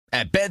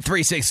At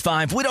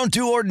Bet365, we don't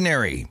do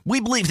ordinary. We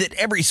believe that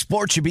every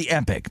sport should be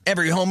epic.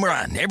 Every home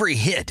run, every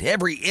hit,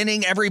 every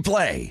inning, every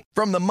play.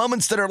 From the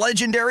moments that are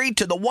legendary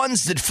to the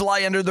ones that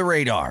fly under the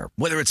radar.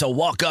 Whether it's a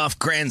walk-off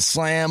grand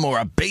slam or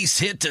a base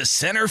hit to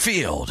center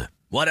field.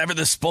 Whatever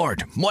the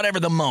sport, whatever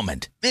the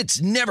moment.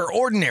 It's never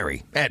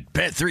ordinary at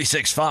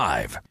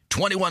Bet365.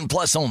 21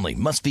 plus only.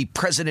 Must be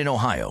present in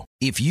Ohio.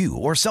 If you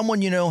or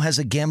someone you know has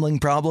a gambling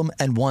problem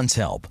and wants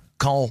help,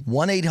 call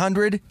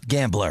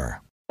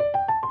 1-800-GAMBLER.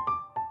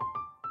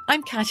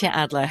 I'm Katya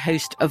Adler,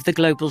 host of The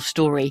Global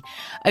Story.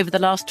 Over the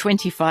last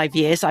 25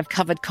 years, I've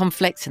covered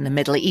conflicts in the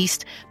Middle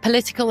East,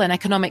 political and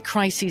economic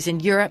crises in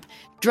Europe,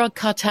 drug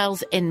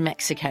cartels in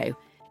Mexico.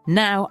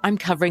 Now I'm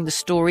covering the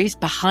stories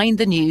behind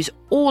the news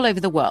all over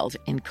the world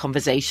in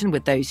conversation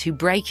with those who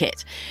break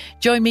it.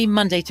 Join me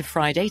Monday to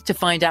Friday to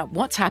find out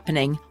what's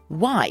happening,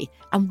 why,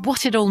 and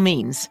what it all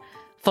means.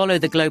 Follow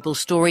The Global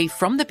Story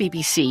from the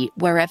BBC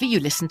wherever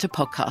you listen to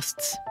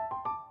podcasts.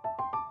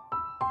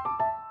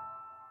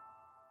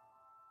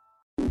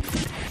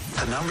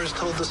 The numbers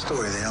told the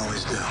story, they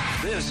always do.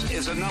 This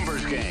is A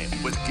Numbers Game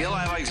with Gil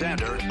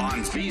Alexander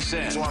on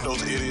VSiN. It's one of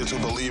those idiots who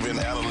believe in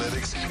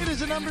analytics. It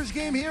is A Numbers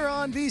Game here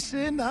on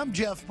VSiN. I'm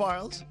Jeff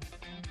Parles,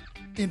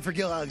 in for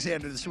Gil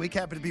Alexander this week.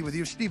 Happy to be with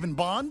you. Stephen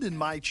Bond in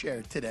my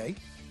chair today.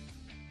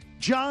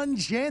 John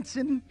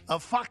Jansen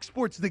of Fox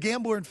Sports The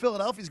Gambler in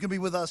Philadelphia is going to be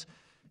with us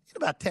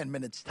in about 10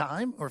 minutes'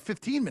 time, or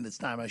 15 minutes'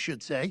 time, I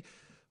should say.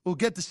 We'll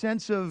get the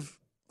sense of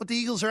what the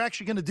Eagles are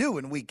actually going to do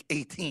in Week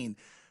 18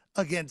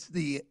 against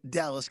the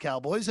Dallas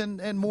Cowboys,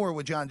 and more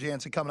with John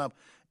Jansen coming up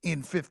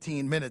in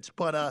 15 minutes.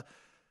 But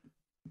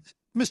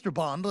Mr.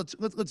 Bond,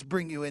 let's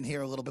bring you in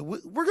here a little bit.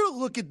 We're going to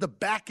look at the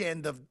back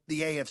end of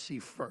the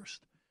AFC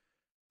first,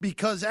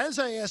 because as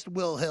I asked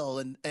Will Hill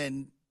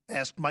and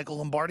asked Michael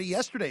Lombardi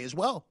yesterday as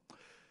well,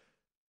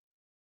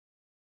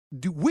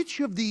 which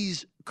of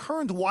these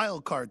current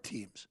wild card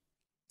teams,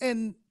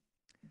 and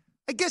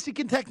I guess you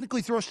can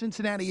technically throw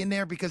Cincinnati in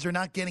there because they're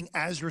not getting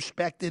as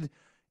respected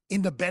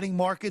in the betting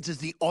markets as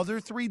the other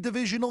three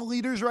divisional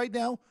leaders right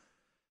now,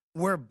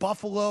 where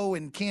Buffalo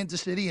and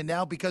Kansas City, and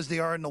now because they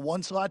are in the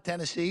one slot,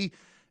 Tennessee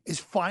is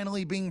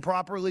finally being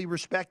properly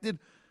respected.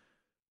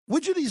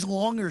 Which of these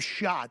longer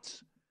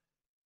shots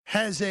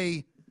has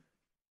the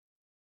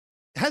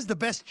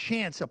best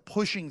chance of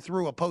pushing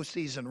through a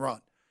postseason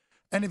run?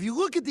 And if you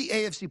look at the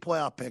AFC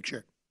playoff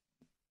picture,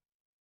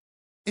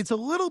 it's a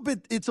little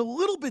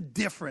bit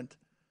different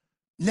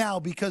now,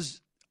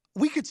 because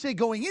we could say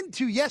going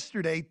into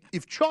yesterday,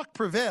 if chalk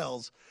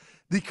prevails,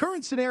 the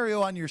current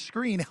scenario on your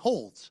screen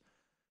holds.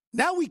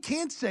 Now we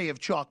can't say if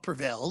chalk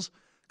prevails,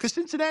 because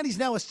Cincinnati's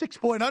now a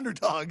 6-point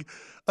underdog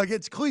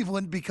against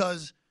Cleveland,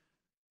 because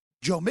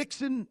Joe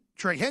Mixon,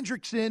 Trey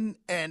Hendrickson,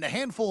 and a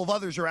handful of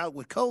others are out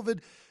with COVID.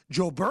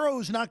 Joe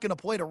Burrow's not going to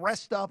play to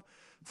rest up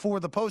for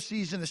the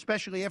postseason,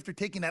 especially after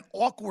taking that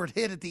awkward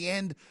hit at the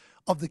end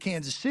of the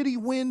Kansas City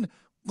win.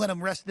 Let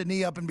him rest the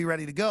knee up and be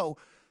ready to go.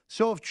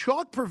 So if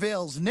chalk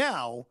prevails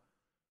now,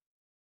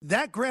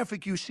 that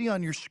graphic you see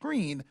on your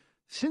screen,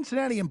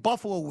 Cincinnati and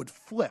Buffalo would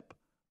flip.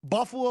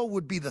 Buffalo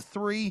would be the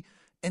 3,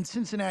 and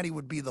Cincinnati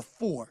would be the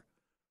 4,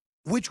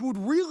 which would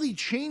really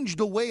change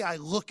the way I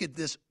look at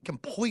this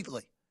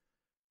completely.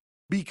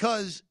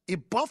 Because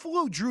if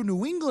Buffalo drew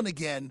New England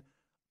again,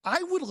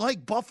 I would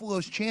like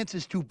Buffalo's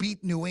chances to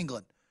beat New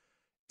England.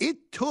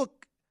 It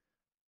took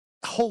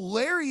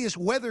hilarious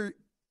weather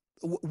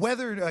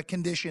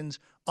conditions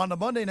on a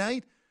Monday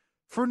night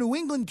for New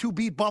England to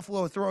beat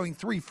Buffalo throwing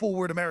 3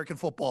 forward American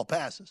football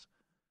passes.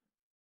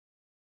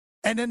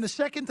 And then the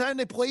second time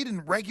they played in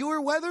regular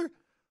weather,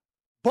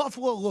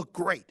 Buffalo looked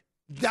great.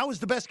 That was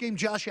the best game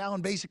Josh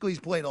Allen basically has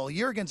played all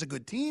year against a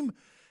good team.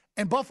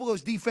 And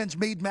Buffalo's defense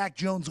made Mac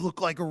Jones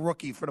look like a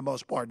rookie for the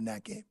most part in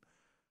that game.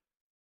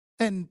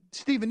 And,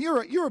 Stephen,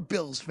 you're a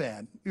Bills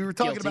fan. You were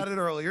talking about it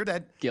earlier.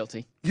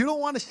 Guilty. You don't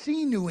want to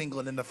see New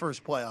England in the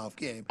first playoff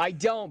game. I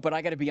don't, but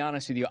I got to be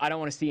honest with you. I don't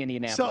want to see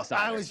Indianapolis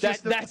either.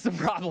 That's the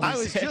problem. I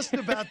was just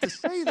about to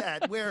say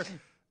that, where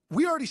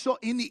we already saw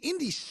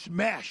Indy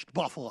smashed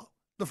Buffalo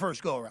the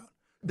first go-around.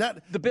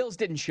 The Bills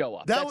didn't show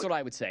up. That's what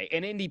I would say.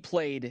 And Indy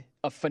played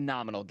a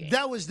phenomenal game.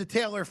 That was the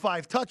Taylor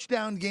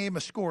 5-touchdown game,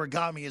 a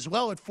scoregami as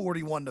well at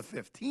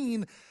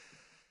 41-15.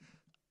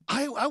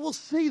 I will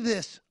say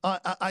this.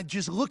 I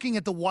just looking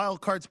at the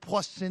wild cards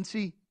plus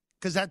Cincy,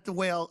 because that's the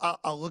way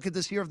I'll look at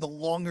this here, of the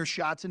longer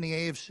shots in the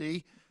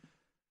AFC.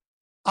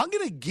 I'm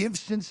going to give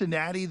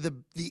Cincinnati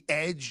the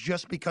edge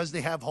just because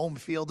they have home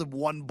field in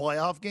one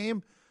playoff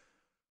game.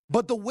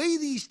 But the way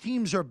these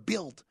teams are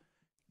built,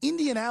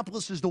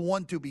 Indianapolis is the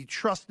one to be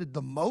trusted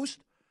the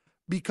most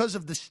because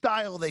of the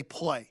style they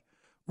play.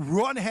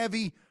 Run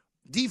heavy,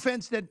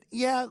 defense that,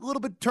 a little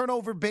bit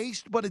turnover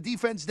based, but a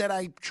defense that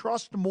I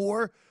trust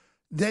more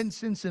than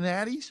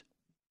Cincinnati's.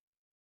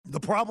 The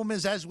problem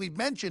is, as we've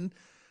mentioned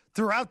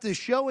throughout this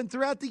show and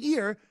throughout the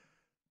year,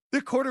 their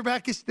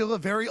quarterback is still a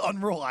very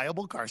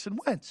unreliable Carson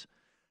Wentz.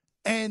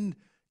 And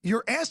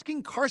you're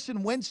asking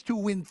Carson Wentz to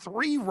win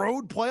 3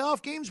 road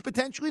playoff games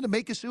potentially to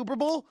make a Super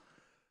Bowl?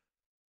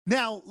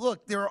 Now,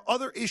 look, there are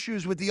other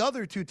issues with the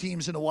other two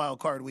teams in the wild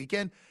card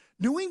weekend.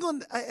 New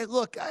England,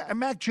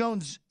 Mac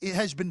Jones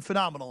has been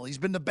phenomenal. He's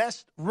been the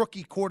best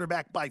rookie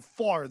quarterback by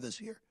far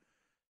this year.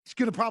 He's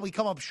going to probably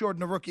come up short in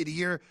the Rookie of the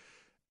Year,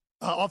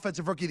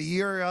 Offensive Rookie of the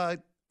Year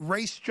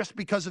race just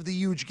because of the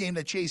huge game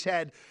that Chase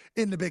had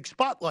in the big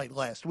spotlight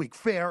last week,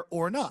 fair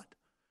or not.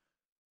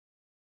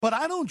 But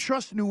I don't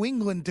trust New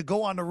England to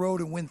go on the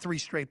road and win 3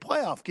 straight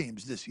playoff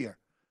games this year.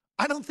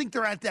 I don't think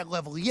they're at that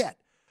level yet.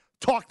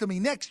 Talk to me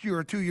next year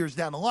or 2 years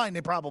down the line,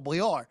 they probably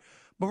are.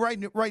 But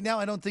right now,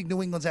 I don't think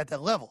New England's at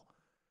that level.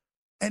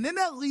 And then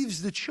that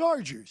leaves the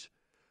Chargers,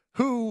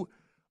 who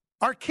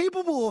are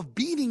capable of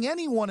beating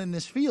anyone in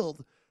this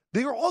field.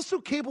 They are also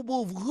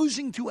capable of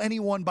losing to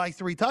anyone by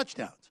 3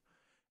 touchdowns.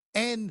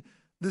 And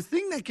the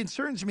thing that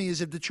concerns me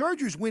is if the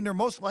Chargers win, their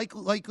most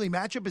likely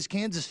matchup is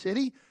Kansas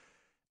City.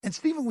 And,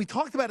 Stephen, we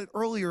talked about it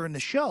earlier in the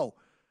show,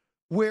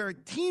 where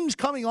teams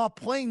coming off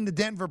playing the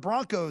Denver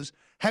Broncos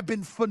have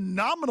been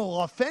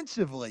phenomenal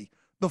offensively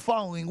the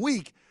following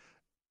week.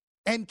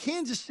 And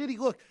Kansas City,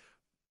 look,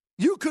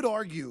 you could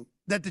argue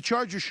that the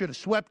Chargers should have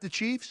swept the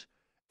Chiefs,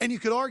 and you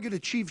could argue the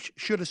Chiefs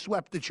should have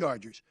swept the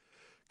Chargers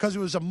because it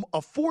was a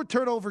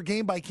 4-turnover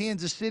game by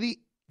Kansas City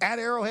at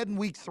Arrowhead in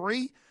Week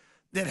 3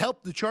 that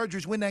helped the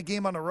Chargers win that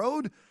game on the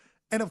road.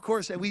 And, of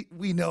course,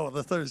 we know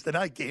the Thursday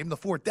night game, the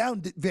 4th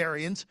down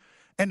variance,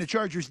 and the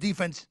Chargers'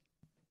 defense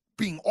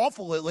being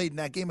awful late in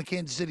that game and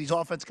Kansas City's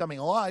offense coming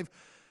alive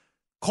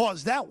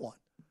caused that one.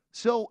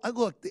 So,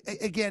 look,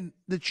 again,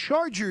 the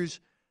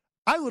Chargers,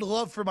 I would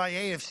love for my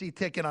AFC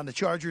ticket on the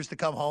Chargers to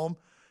come home.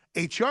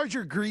 A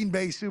Charger-Green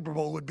Bay Super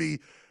Bowl would be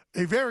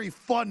a very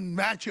fun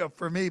matchup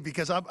for me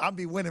because I'll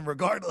be winning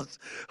regardless,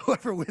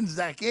 whoever wins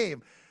that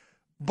game.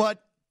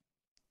 But,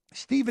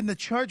 Steven, the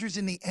Chargers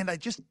in the end, I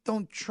just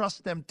don't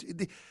trust them.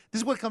 This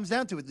is what it comes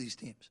down to with these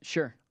teams.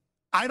 Sure.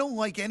 I don't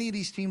like any of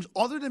these teams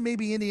other than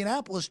maybe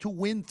Indianapolis to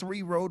win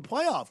 3 road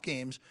playoff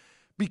games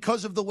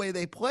because of the way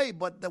they play.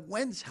 But the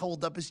Wentz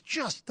holdup is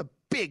just the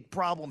big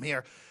problem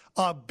here.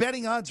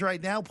 Betting odds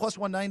right now, plus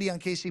 190 on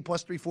KC,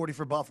 plus 340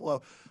 for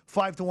Buffalo,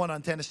 5-1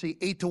 on Tennessee,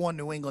 8-1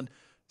 New England.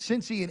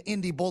 Cincy and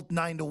Indy both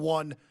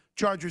 9-1.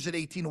 Chargers at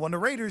 18-1. The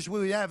Raiders,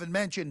 we haven't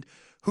mentioned,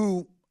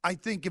 who I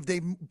think if they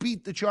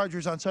beat the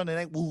Chargers on Sunday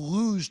night, will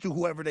lose to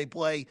whoever they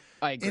play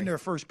in their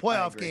first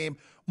playoff game.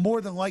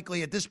 More than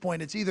likely at this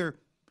point, it's either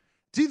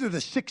the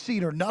 6th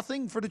seed or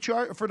nothing for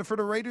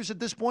the Raiders at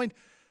this point.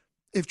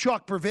 If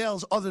chalk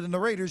prevails, other than the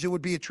Raiders, it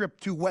would be a trip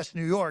to West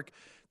New York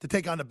to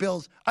take on the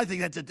Bills. I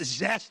think that's a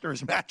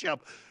disastrous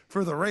matchup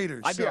for the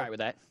Raiders. I'd be all right with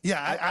that.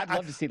 Yeah, I'd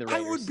love to see the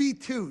Raiders. I would be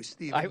too,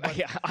 Steve.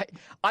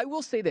 I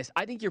will say this.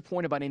 I think your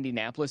point about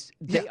Indianapolis,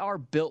 they are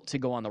built to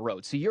go on the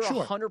road. So you're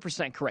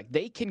 100% correct.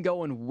 They can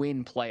go and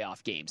win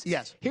playoff games.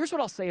 Yes. Here's what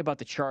I'll say about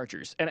the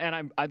Chargers,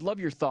 and I'd love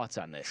your thoughts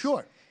on this.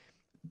 Sure.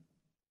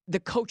 The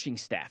coaching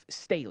staff,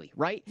 Staley,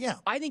 right? Yeah.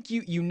 I think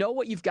you know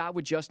what you've got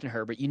with Justin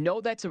Herbert. You know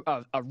that's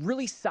a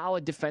really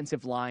solid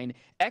defensive line.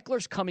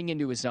 Eckler's coming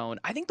into his own.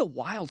 I think the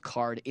wild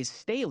card is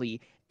Staley,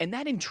 and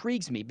that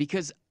intrigues me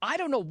because I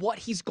don't know what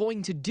he's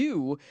going to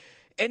do.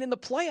 And in the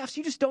playoffs,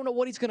 you just don't know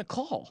what he's going to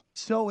call.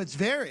 So it's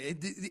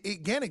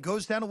again, it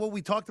goes down to what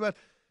we talked about.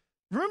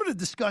 Remember the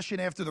discussion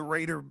after the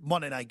Raider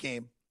Monday night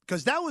game?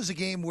 Because that was a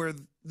game where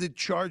the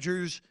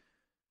Chargers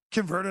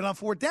converted on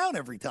 4th down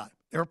every time.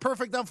 They were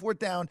perfect on 4th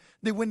down.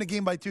 They win the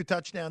game by 2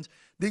 touchdowns.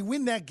 They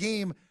win that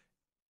game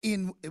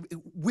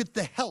with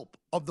the help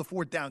of the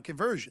 4th down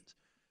conversions.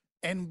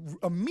 And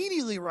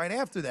immediately right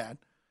after that,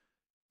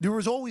 there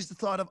was always the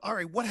thought of, all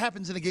right, what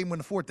happens in a game when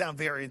the 4th down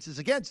variance is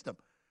against them?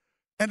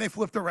 And they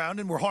flipped around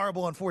and were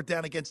horrible on 4th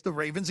down against the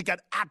Ravens. It got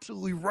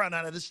absolutely run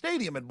out of the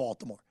stadium in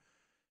Baltimore.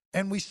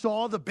 And we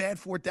saw the bad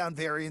 4th down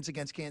variance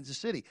against Kansas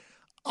City.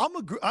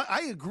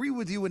 I agree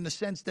with you in the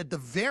sense that the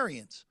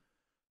variance,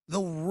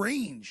 the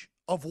range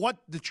of what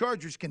the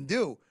Chargers can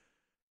do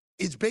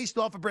is based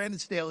off of Brandon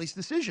Staley's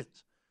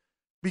decisions.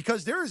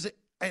 Because there is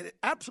an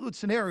absolute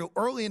scenario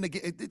early in the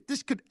game.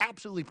 This could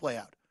absolutely play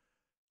out.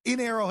 In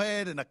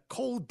Arrowhead, and a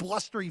cold,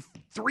 blustery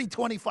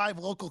 3:25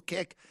 local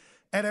kick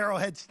at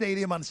Arrowhead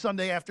Stadium on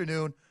Sunday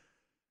afternoon,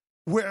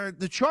 where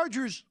the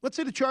Chargers, let's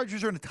say the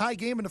Chargers are in a tie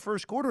game in the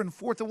first quarter and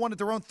 4th-1 at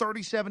their own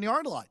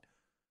 37-yard line.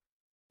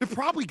 They're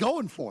probably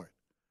going for it.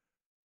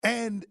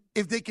 And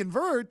if they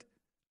convert,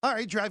 all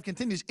right, drive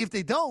continues. If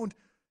they don't,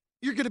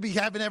 you're going to be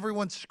having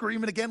everyone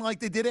screaming again like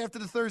they did after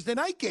the Thursday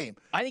night game.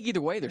 I think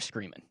either way they're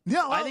screaming.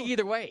 Yeah, I think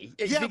either way.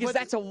 Because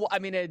that's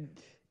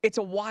it's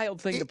a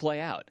wild thing to play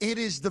out. It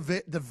is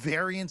the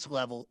variance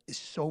level is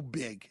so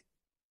big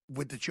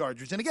with the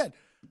Chargers. And again,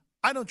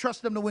 I don't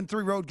trust them to win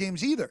 3 road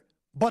games either.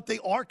 But they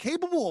are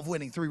capable of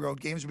winning 3 road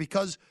games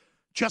because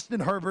Justin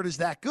Herbert is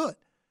that good.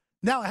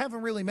 Now, I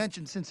haven't really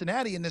mentioned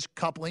Cincinnati in this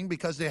coupling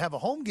because they have a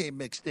home game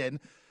mixed in.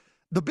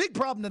 The big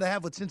problem that I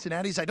have with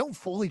Cincinnati is I don't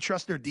fully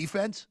trust their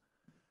defense.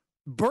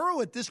 Burrow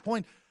at this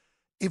point,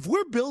 if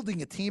we're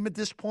building a team at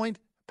this point,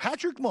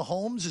 Patrick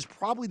Mahomes is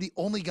probably the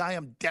only guy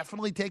I'm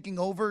definitely taking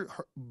over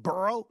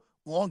Burrow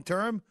long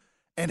term,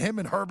 and him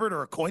and Herbert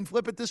are a coin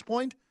flip at this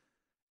point.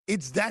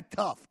 It's that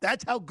tough.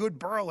 That's how good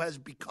Burrow has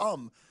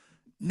become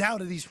now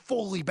that he's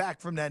fully back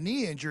from that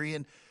knee injury.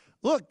 And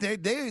look,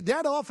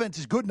 that offense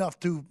is good enough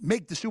to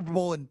make the Super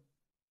Bowl, and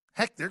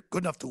heck, they're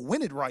good enough to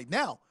win it right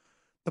now.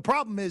 The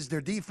problem is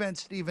their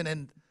defense, Stephen,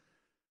 and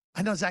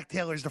I know Zach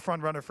Taylor's the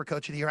front runner for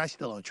Coach of the Year. I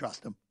still don't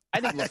trust him. I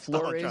think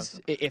LaFleur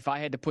is. If I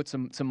had to put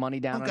some money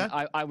down on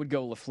it, I would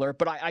go LaFleur.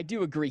 But I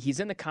do agree.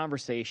 He's in the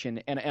conversation,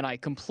 and I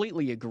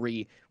completely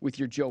agree with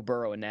your Joe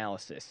Burrow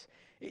analysis.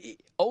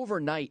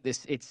 Overnight,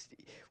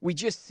 we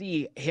just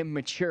see him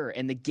mature,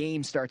 and the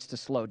game starts to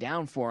slow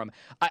down for him.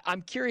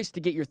 I'm curious to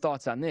get your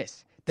thoughts on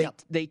this.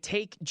 They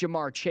take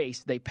Jamar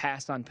Chase. They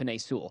pass on Penei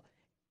Sewell.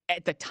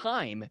 At the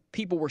time,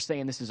 people were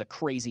saying this is a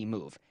crazy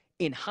move.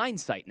 In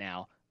hindsight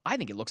now, I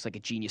think it looks like a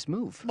genius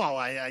move. Well,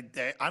 I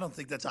don't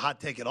think that's a hot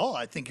take at all.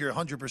 I think you're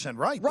 100%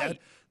 right.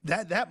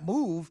 That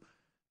move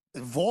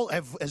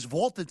has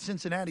vaulted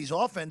Cincinnati's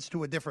offense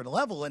to a different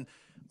level. And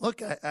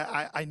look,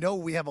 I know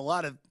we have a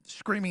lot of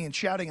screaming and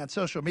shouting on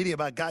social media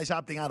about guys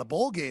opting out of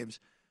bowl games.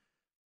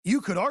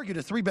 You could argue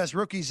the three best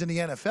rookies in the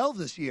NFL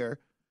this year,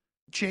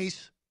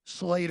 Chase,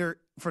 Slater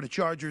for the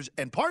Chargers,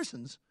 and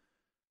Parsons,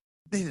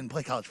 they didn't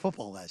play college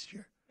football last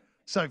year.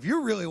 So if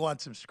you really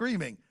want some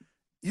screaming,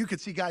 you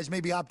could see guys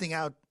maybe opting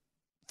out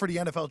for the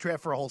NFL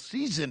draft for a whole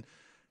season.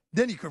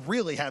 Then you could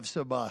really have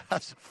some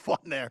fun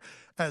there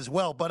as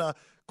well. But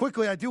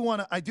quickly, I do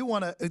want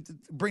to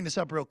bring this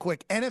up real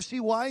quick. NFC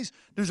wise,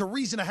 there's a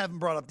reason I haven't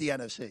brought up the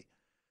NFC,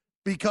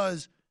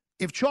 because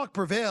if chalk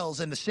prevails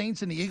and the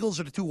Saints and the Eagles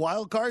are the two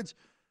wild cards,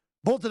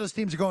 both of those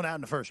teams are going out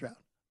in the first round.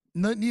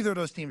 Neither of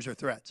those teams are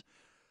threats.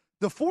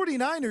 The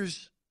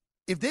 49ers,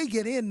 if they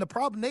get in, the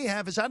problem they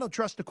have is I don't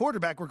trust the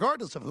quarterback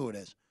regardless of who it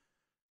is.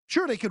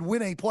 Sure, they could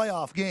win a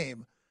playoff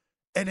game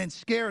and then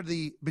scare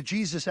the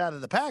bejesus out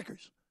of the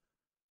Packers.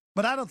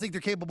 But I don't think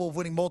they're capable of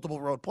winning multiple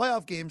road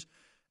playoff games.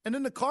 And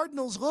then the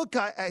Cardinals, look,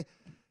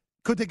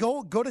 could they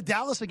go to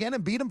Dallas again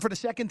and beat them for the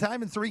second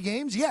time in 3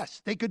 games?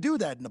 Yes, they could do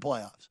that in the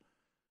playoffs.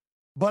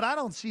 But I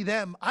don't see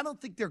them. I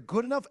don't think they're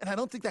good enough, and I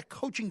don't think that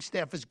coaching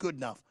staff is good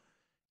enough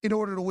in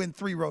order to win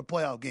 3 road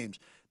playoff games.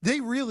 They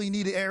really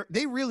need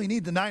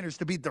the Niners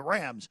to beat the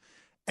Rams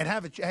and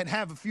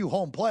have a few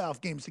home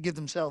playoff games to give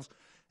themselves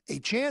a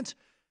chance.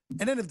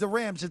 And then if the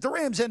Rams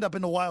end up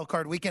in the wild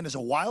card weekend as a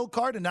wild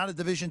card and not a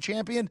division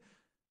champion,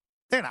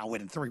 they're not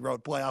winning 3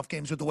 road playoff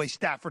games with the way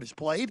Stafford has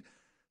played.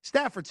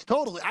 Stafford's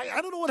totally,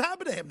 I don't know what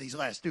happened to him these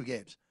last 2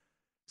 games.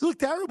 He looked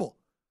terrible.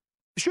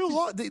 They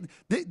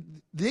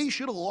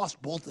should have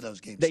lost both of those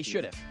games. They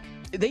should have.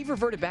 They've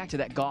reverted back to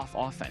that Goff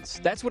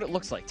offense. That's what it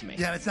looks like to me.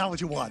 Yeah, that's not what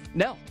you want.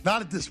 No.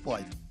 Not at this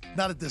point.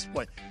 Not at this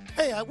point.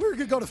 Hey, we're going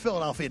to go to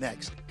Philadelphia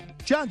next.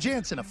 John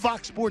Jansen of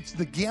Fox Sports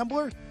The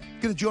Gambler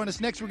going to join us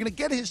next. We're going to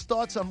get his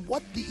thoughts on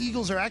what the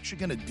Eagles are actually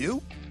going to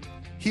do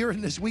here in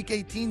this Week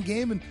 18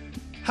 game and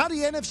how the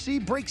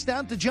NFC breaks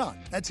down to John.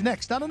 That's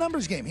next on A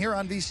Numbers Game here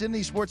on VSiN,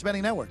 the Sports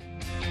Betting Network.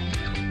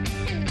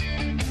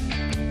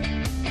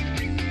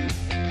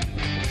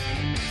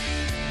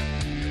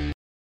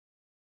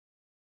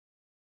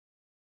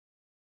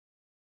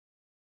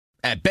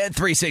 At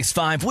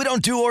Bet365, we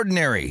don't do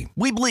ordinary.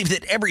 We believe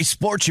that every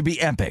sport should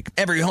be epic.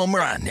 Every home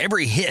run,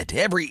 every hit,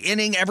 every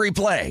inning, every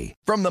play.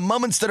 From the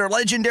moments that are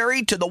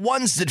legendary to the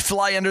ones that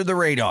fly under the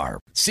radar.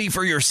 See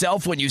for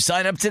yourself when you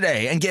sign up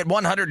today and get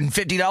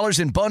 $150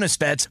 in bonus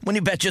bets when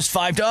you bet just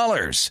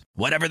 $5.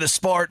 Whatever the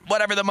sport,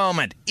 whatever the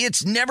moment,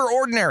 it's never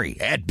ordinary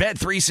at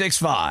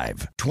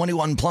Bet365.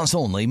 21 plus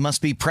only.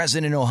 Must be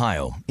present in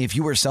Ohio. If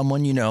you or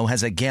someone you know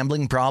has a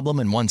gambling problem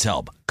and wants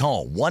help,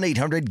 call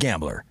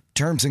 1-800-GAMBLER.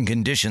 Terms and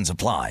conditions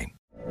apply.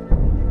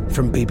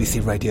 From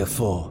BBC Radio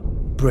 4,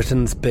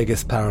 Britain's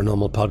biggest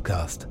paranormal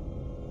podcast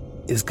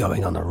is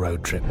going on a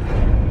road trip.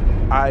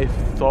 I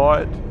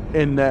thought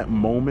in that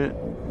moment,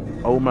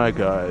 oh my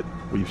God,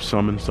 we've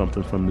summoned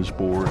something from this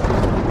board.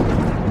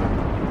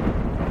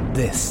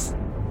 This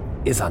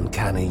is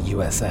Uncanny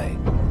USA.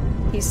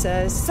 He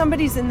says,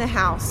 somebody's in the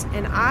house,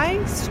 and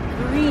I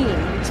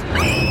screamed.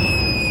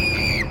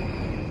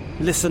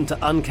 Listen to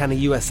Uncanny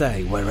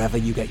USA wherever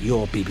you get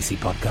your BBC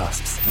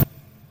podcasts,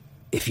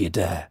 if you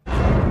dare.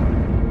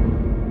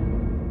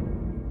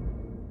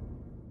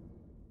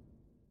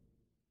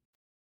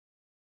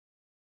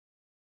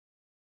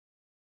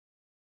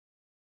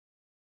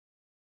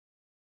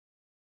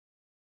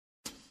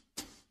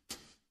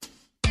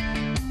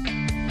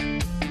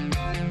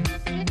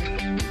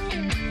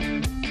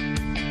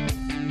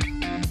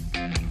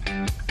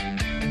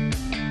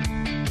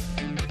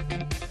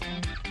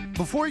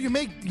 Before you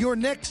make your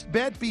next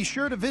bet, be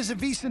sure to visit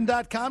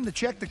VSiN.com to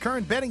check the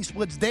current betting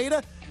splits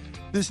data.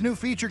 This new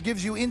feature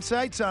gives you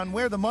insights on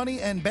where the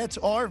money and bets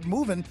are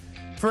moving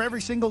for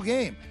every single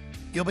game.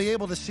 You'll be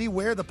able to see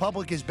where the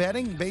public is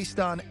betting based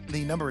on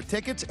the number of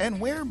tickets and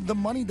where the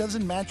money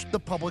doesn't match the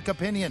public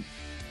opinion.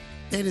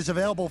 It is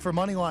available for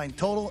moneyline,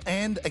 total,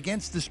 and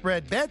against the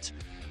spread bets.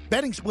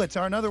 Betting splits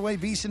are another way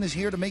VSiN is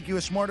here to make you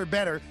a smarter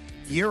bettor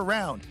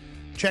year-round.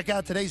 Check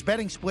out today's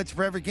betting splits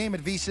for every game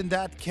at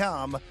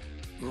VSiN.com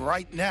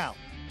right now.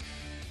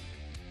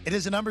 It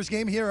is a numbers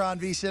game here on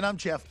VSiN. I'm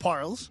Jeff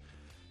Parles.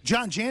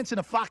 John Jansen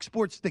of Fox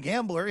Sports The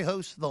Gambler. He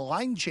hosts The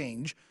Line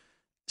Change,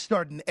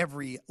 starting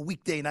every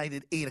weekday night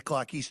at 8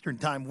 o'clock Eastern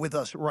Time with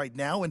us right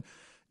now. And,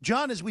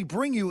 John, as we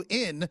bring you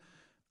in,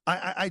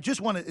 I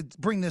just want to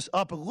bring this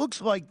up. It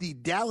looks like the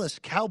Dallas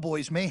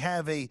Cowboys may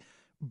have a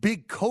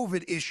big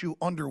COVID issue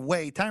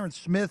underway. Tyron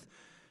Smith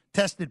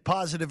tested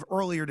positive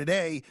earlier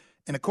today,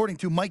 and according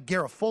to Mike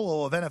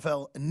Garafolo of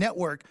NFL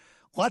Network,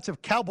 lots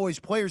of Cowboys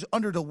players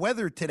under the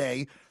weather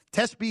today.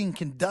 Tests being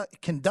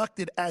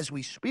conducted as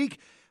we speak.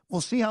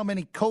 We'll see how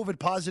many COVID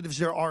positives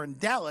there are in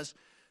Dallas.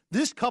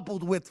 This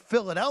coupled with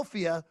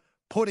Philadelphia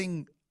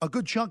putting a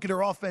good chunk of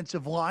their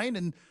offensive line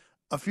and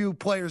a few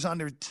players on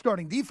their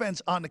starting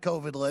defense on the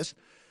COVID list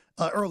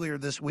earlier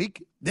this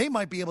week. They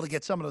might be able to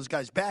get some of those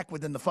guys back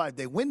within the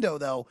 5-day window,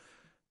 though.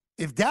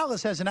 If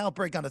Dallas has an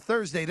outbreak on a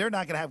Thursday, they're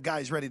not going to have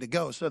guys ready to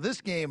go. So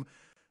this game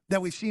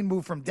that we've seen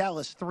move from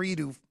Dallas 3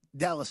 to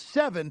Dallas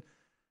 7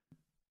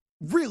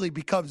 really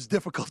becomes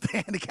difficult to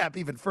handicap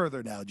even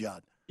further now,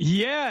 John.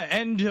 Yeah,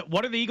 and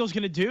what are the Eagles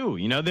going to do?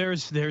 You know,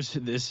 there's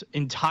this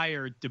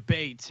entire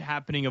debate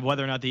happening of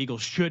whether or not the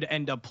Eagles should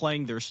end up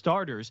playing their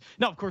starters.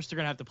 Now, of course, they're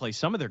going to have to play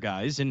some of their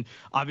guys, and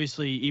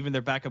obviously even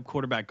their backup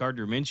quarterback,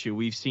 Gardner Minshew,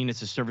 we've seen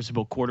it's a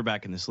serviceable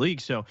quarterback in this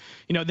league. So,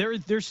 you know,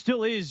 there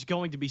still is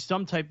going to be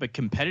some type of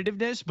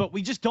competitiveness, but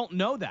we just don't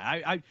know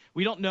that.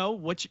 We don't know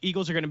which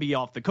Eagles are going to be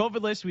off the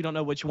COVID list. We don't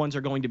know which ones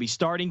are going to be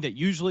starting that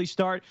usually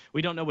start.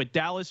 We don't know with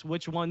Dallas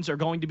which ones are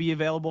going to be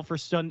available for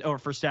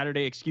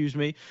Saturday, excuse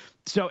me.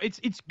 So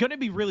it's going to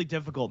be really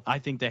difficult, I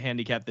think, to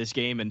handicap this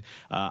game, and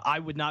I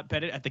would not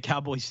bet it at the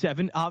Cowboys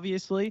 7,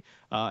 obviously.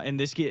 And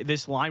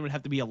this line would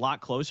have to be a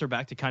lot closer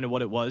back to kind of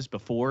what it was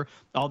before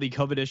all the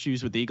COVID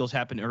issues with the Eagles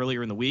happened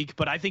earlier in the week.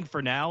 But I think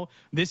for now,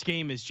 this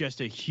game is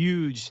just a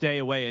huge stay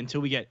away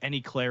until we get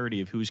any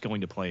clarity of who's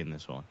going to play in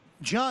this one.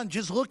 John,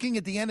 just looking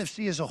at the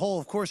NFC as a whole,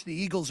 of course, the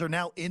Eagles are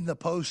now in the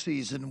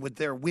postseason with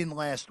their win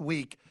last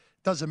week.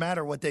 Doesn't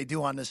matter what they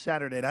do on this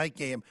Saturday night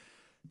game.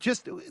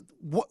 Just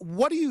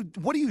what do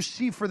you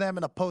see for them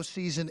in a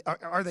postseason?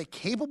 Are they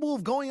capable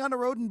of going on the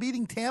road and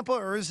beating Tampa,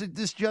 or is it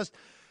this just,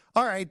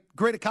 all right,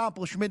 great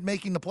accomplishment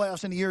making the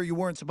playoffs in a year you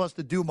weren't supposed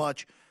to do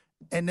much,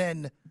 and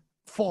then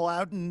fall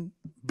out and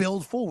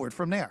build forward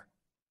from there?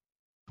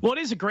 Well, it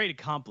is a great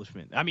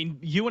accomplishment. I mean,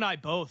 you and I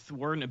both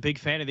weren't a big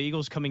fan of the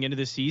Eagles coming into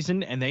this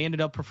season, and they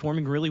ended up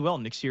performing really well.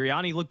 Nick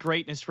Sirianni looked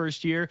great in his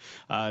first year.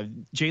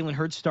 Jalen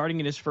Hurts starting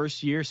in his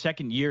first year,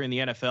 second year in the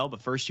NFL, but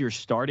first year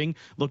starting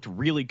looked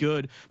really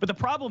good. But the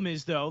problem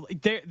is, though,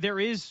 there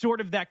is sort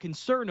of that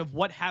concern of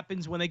what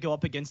happens when they go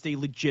up against a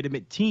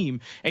legitimate team,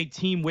 a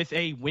team with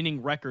a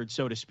winning record,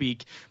 so to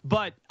speak.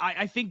 But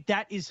I think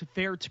that is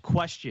fair to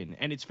question,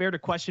 and it's fair to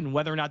question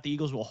whether or not the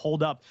Eagles will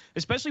hold up,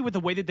 especially with the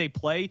way that they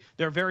play.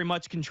 They're very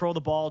much control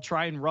the ball,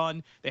 try and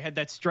run. They had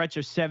that stretch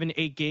of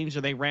 7-8 games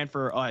where they ran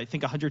for, I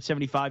think,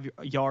 175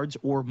 yards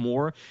or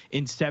more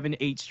in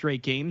 7-8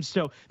 straight games.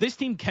 So this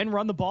team can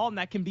run the ball, and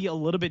that can be a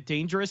little bit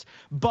dangerous.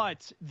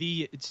 But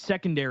the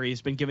secondary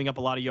has been giving up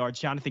a lot of yards.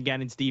 Jonathan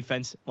Gannon's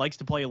defense likes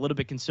to play a little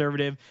bit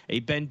conservative, a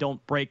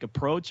bend-don't-break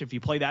approach. If you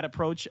play that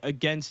approach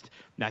against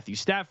Matthew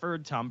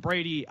Stafford, Tom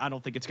Brady, I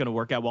don't think it's going to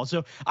work out well.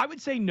 So I would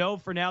say no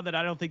for now, that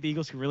I don't think the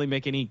Eagles can really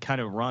make any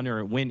kind of run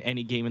or win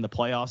any game in the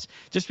playoffs,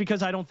 just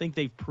because I don't think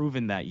they've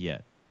proven that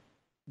yet.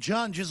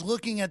 John, just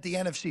looking at the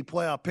NFC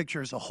playoff picture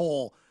as a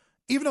whole,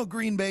 even though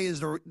Green Bay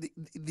is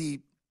the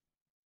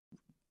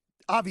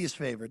obvious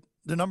favorite,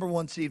 the number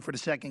one seed for the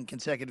second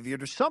consecutive year,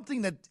 there's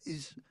something that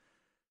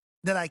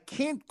I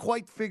can't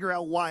quite figure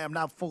out why I'm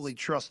not fully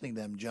trusting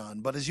them,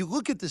 John. But as you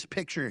look at this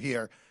picture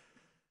here,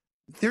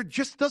 there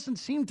just doesn't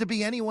seem to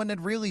be anyone that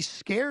really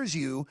scares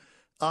you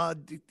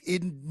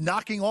in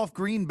knocking off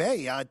Green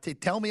Bay.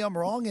 Tell me I'm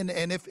wrong,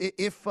 and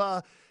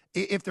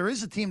if there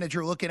is a team that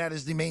you're looking at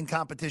as the main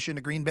competition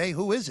to Green Bay,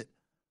 who is it?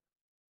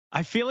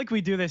 I feel like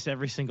we do this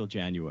every single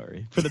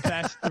January for the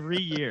past 3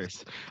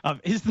 years. Are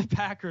the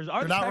Packers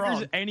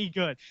any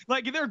good?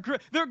 Like, they're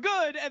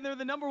good, and they're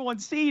the number one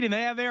seed, and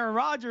they have Aaron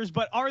Rodgers,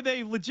 but are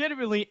they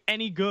legitimately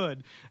any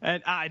good?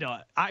 And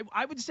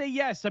I would say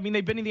yes. I mean,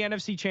 they've been in the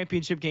NFC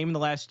Championship game in the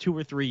last 2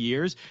 or 3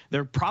 years.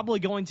 They're probably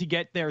going to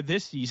get there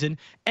this season,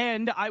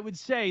 and I would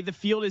say the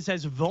field is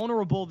as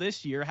vulnerable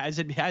this year as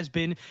it has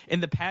been in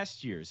the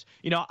past years.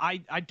 You know, I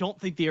don't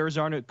think the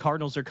Arizona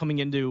Cardinals are coming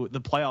into the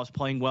playoffs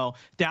playing well.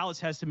 Dallas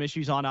has some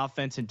issues on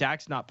offense, and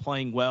Dak's not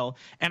playing well.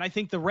 And I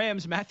think the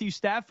Rams, Matthew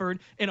Stafford,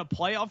 in a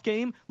playoff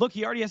game, look,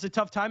 he already has a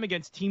tough time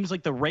against teams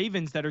like the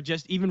Ravens that are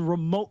just even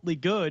remotely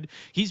good.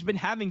 He's been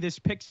having this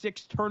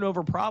pick-6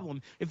 turnover problem.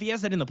 If he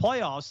has that in the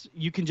playoffs,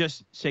 you can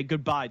just say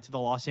goodbye to the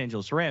Los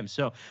Angeles Rams.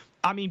 So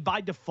I mean,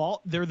 by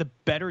default, they're the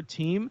better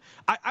team.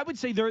 I would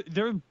say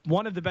they're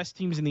one of the best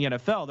teams in the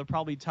NFL. They're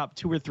probably top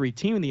 2 or 3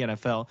 team in the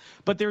NFL.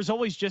 But there's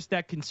always just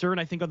that concern,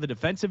 I think, on the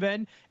defensive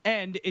end.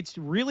 And it's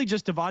really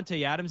just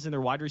Davante Adams and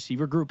their wide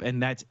receiver group,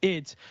 and that's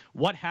it.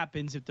 What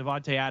happens if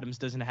Davante Adams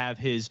doesn't have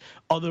his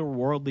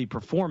otherworldly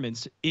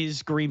performance?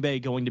 Is Green Bay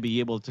going to be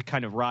able to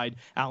kind of ride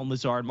Allen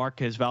Lazard,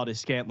 Marquez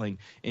Valdes-Scantling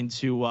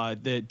into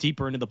the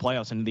deeper into the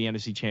playoffs, into the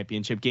NFC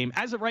Championship game?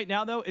 As of right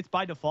now, though, it's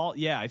by default.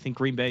 Yeah, I think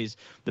Green Bay is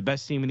the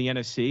best team in the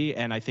NFC,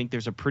 and I think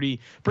there's a pretty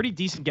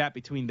decent gap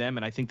between them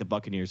and I think the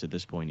Buccaneers at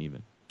this point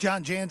even.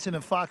 John Jansen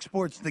of Fox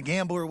Sports The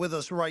Gambler with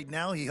us right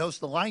now. He hosts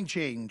the Line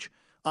Change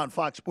on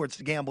Fox Sports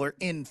The Gambler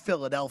in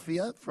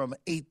Philadelphia from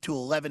 8 to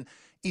 11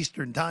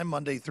 Eastern Time,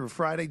 Monday through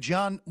Friday.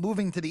 John,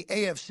 moving to the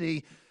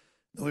AFC,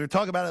 we were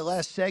talking about it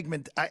last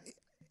segment.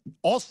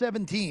 All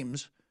 7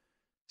 teams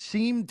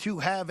seem to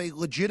have a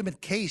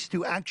legitimate case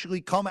to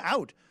actually come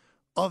out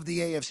of the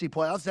AFC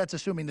playoffs. That's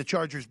assuming the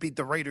Chargers beat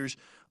the Raiders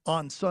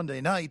on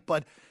Sunday night.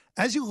 But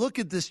as you look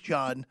at this,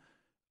 John,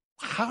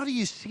 how do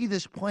you see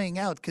this playing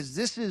out? Because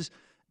this is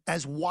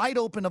as wide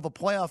open of a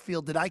playoff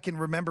field that I can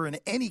remember in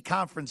any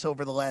conference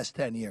over the last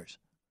 10 years.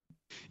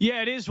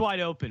 Yeah, it is wide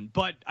open,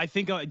 but I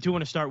think I do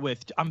want to start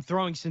with I'm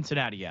throwing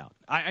Cincinnati out.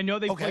 I know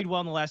they've played well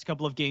in the last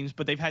couple of games,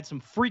 but they've had some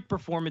freak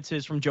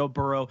performances from Joe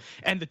Burrow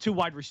and the 2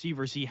 wide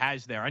receivers he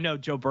has there. I know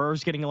Joe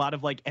Burrow's getting a lot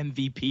of like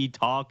MVP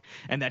talk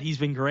and that he's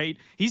been great.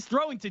 He's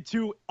throwing to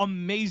 2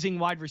 amazing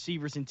wide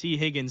receivers in T.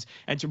 Higgins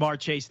and Jamar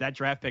Chase, that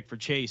draft pick for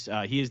Chase.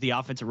 He is the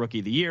offensive rookie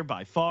of the year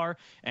by far,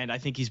 and I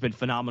think he's been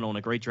phenomenal and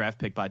a great draft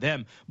pick by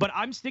them. But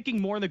I'm sticking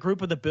more in the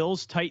group of the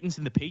Bills, Titans,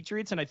 and the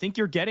Patriots, and I think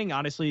you're getting,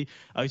 honestly,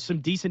 some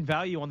decent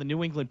value on the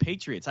New England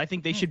Patriots. I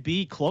think they should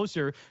be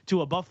closer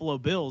to a Buffalo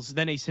Bills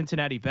than a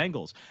Cincinnati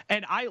Bengals.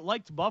 And I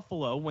liked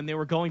Buffalo when they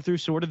were going through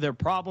sort of their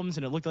problems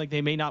and it looked like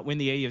they may not win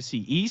the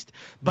AFC East.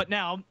 But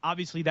now,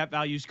 obviously, that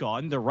value's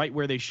gone. They're right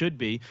where they should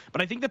be.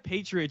 But I think the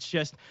Patriots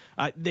just,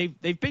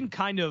 they've been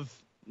kind of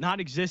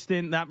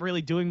non-existent, not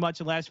really doing much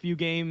the last few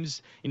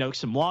games. You know,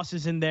 some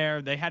losses in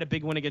there. They had a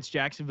big win against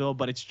Jacksonville,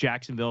 but it's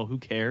Jacksonville. Who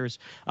cares?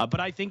 But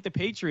I think the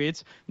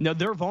Patriots,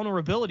 their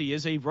vulnerability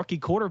is a rookie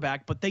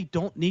quarterback, but they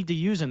don't need to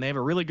use him. They have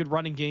a really good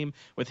running game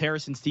with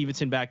Harrison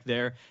Stevenson back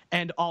there.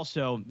 And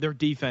also, their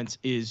defense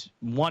is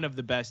one of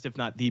the best, if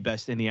not the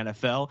best in the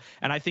NFL.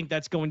 And I think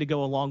that's going to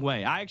go a long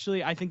way. I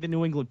think the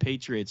New England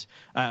Patriots,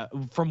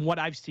 from what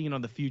I've seen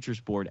on the futures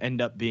board,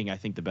 end up being, I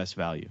think, the best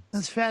value.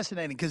 That's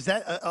fascinating because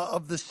that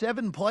of the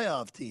 7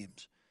 playoff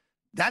teams,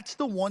 that's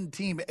the one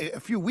team. A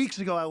few weeks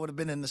ago, I would have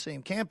been in the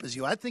same camp as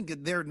you. I think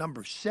they're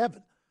number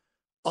 7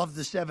 of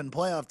the 7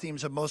 playoff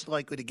teams are most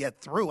likely to get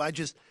through.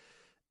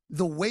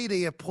 The way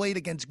they have played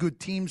against good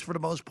teams for the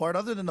most part,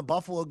 other than the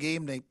Buffalo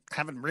game, they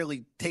haven't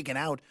really taken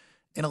out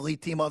an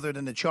elite team other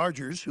than the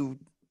Chargers, who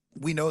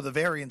we know the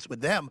variance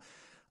with them.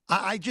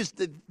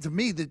 To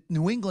me, the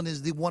New England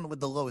is the one with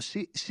the lowest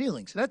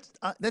ceilings.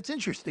 That's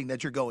interesting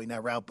that you're going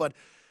that route, but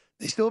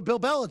they still have Bill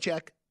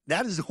Belichick.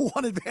 That is the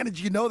one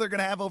advantage they're going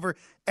to have over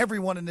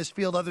everyone in this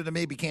field other than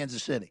maybe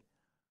Kansas City.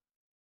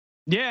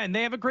 Yeah, and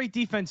they have a great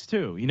defense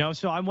too,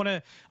 So I want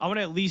to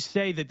at least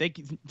say that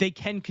they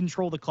can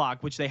control the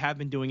clock, which they have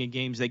been doing in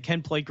games. They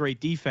can play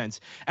great defense,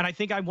 and I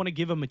think I want to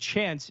give them a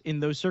chance in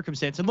those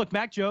circumstances. And look,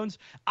 Mac Jones,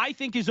 I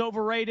think is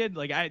overrated.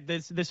 Like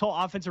this whole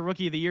offensive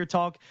rookie of the year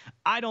talk,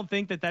 I don't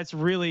think that that's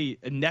really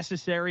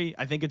necessary.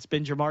 I think it's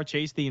been Jamar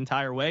Chase the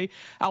entire way.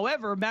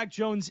 However, Mac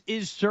Jones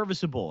is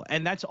serviceable,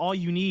 and that's all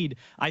you need,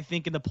 I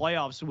think, in the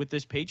playoffs with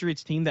this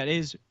Patriots team that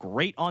is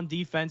great on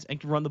defense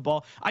and can run the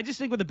ball. I just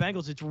think with the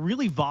Bengals, it's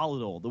really volatile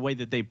the way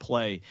that they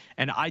play,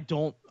 and I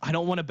don't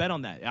want to bet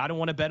on that. I don't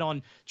want to bet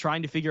on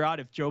trying to figure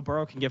out if Joe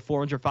Burrow can get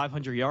 400,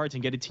 500 yards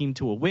and get a team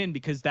to a win,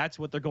 because that's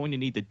what they're going to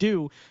need to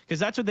do, because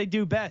that's what they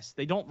do best.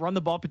 They don't run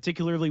the ball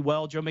particularly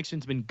well. Joe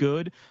Mixon's been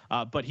good,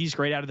 but he's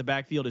great out of the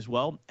backfield as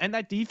well, and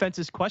that defense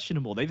is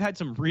questionable. They've had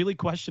some really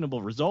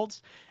questionable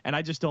results, and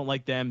I just don't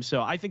like them.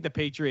 So I think the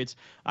Patriots,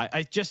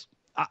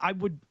 I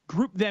would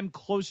group them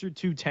closer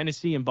to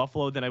Tennessee and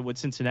Buffalo than I would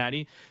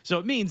Cincinnati. So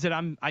it means that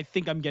I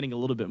think I'm getting a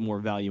little bit more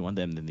value on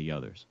them than the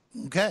others.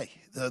 Okay.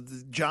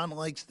 John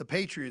likes the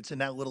Patriots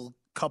and that little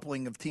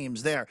coupling of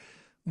teams there.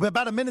 We're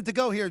about a minute to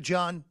go here,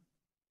 John.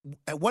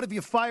 What have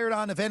you fired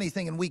on, if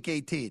anything, in Week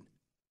 18?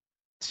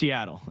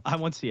 Seattle. I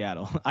want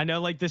Seattle. I know,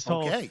 like this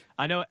whole. Okay.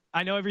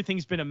 I know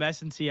everything's been a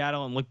mess in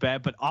Seattle and look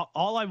bad, but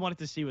all I wanted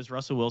to see was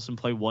Russell Wilson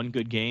play one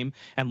good game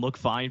and look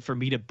fine for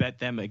me to bet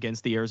them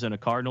against the Arizona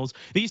Cardinals.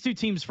 These 2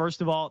 teams,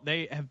 first of all,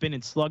 they have been in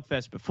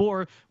slugfest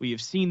before. We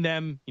have seen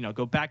them,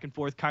 go back and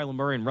forth. Kyler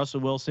Murray and Russell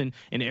Wilson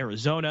in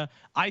Arizona.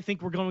 I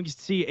think we're going to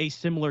see a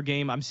similar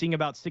game. I'm seeing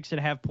about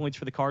 6.5 points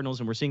for the Cardinals,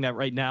 and we're seeing that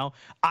right now.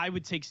 I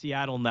would take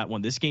Seattle in that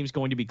one. This game's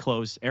going to be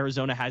close.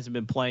 Arizona hasn't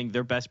been playing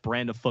their best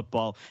brand of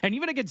football, and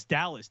even against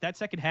Dallas, that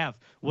second half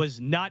was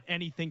not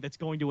anything that's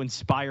going to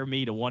inspire inspire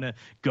me to want to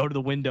go to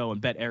the window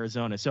and bet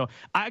Arizona. So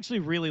I actually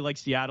really like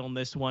Seattle in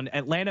this one.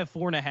 Atlanta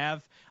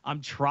 4.5. I'm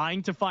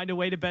trying to find a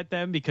way to bet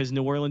them because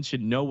New Orleans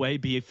should no way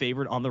be a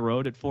favorite on the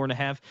road at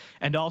 4.5.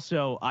 And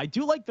also, I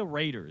do like the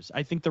Raiders.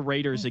 I think the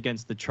Raiders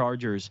against the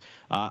Chargers.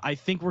 I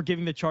think we're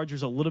giving the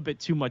Chargers a little bit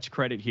too much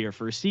credit here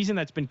for a season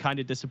that's been kind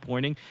of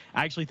disappointing.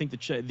 I actually think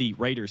the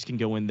Raiders can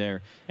go in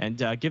there and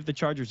give the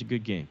Chargers a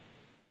good game.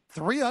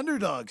 3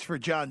 underdogs for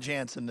John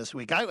Jansen this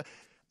week.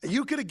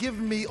 You could have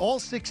given me all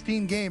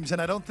 16 games, and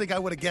I don't think I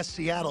would have guessed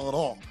Seattle at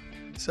all.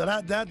 So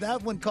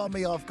that one caught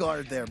me off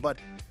guard there. But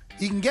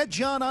you can get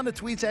John on the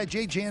tweets at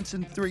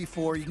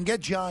jjansen34. You can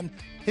get John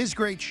his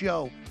great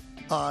show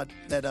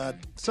that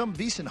some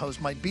VSiN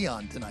host might be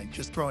on tonight.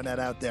 Just throwing that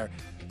out there.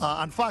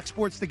 On Fox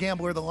Sports The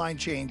Gambler, The Line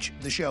Change,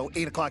 the show,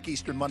 8 o'clock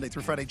Eastern, Monday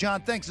through Friday.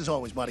 John, thanks as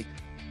always, buddy.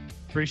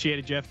 Appreciate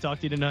it, Jeff. Talk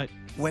to you tonight.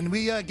 When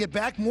we get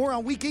back, more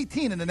on Week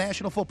 18 in the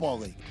National Football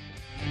League.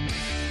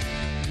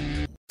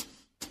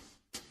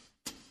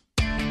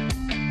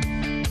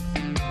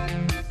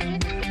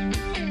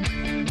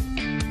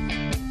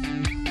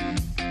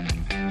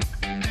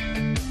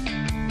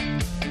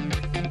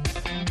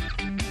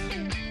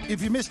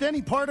 If you missed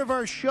any part of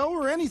our show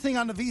or anything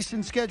on the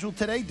VSiN schedule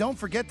today, don't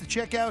forget to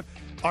check out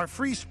our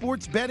free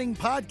sports betting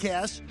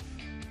podcast.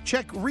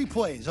 Check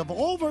replays of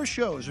all of our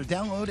shows or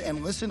download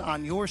and listen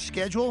on your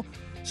schedule.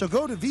 So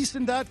go to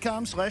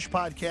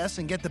vsin.com/podcast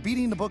and get the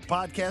Beating the Book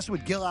podcast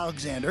with Gil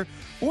Alexander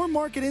or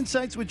Market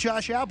Insights with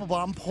Josh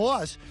Applebaum.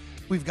 Plus,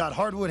 we've got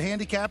Hardwood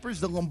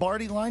Handicappers, the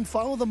Lombardi Line,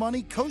 Follow the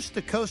Money, Coast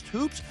to Coast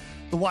Hoops,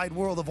 the Wide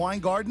World of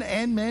Weingarten,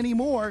 and many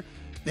more.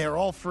 They're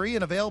all free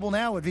and available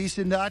now at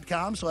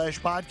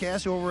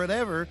vsin.com/podcast or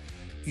wherever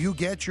you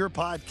get your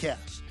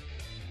podcasts.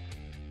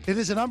 It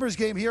is a numbers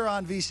game here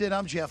on VSiN.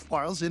 I'm Jeff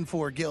Parles, in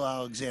for Gil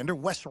Alexander.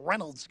 Wes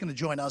Reynolds is going to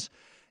join us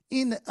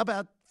in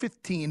about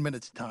 15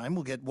 minutes' time.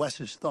 We'll get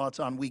Wes's thoughts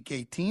on Week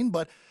 18,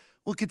 but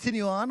we'll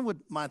continue on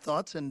with my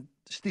thoughts and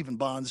Stephen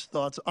Bond's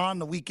thoughts on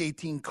the Week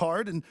 18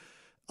 card. And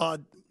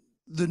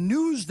the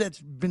news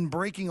that's been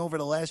breaking over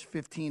the last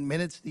 15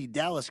 minutes, the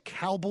Dallas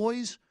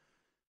Cowboys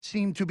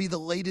seem to be the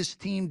latest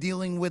team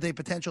dealing with a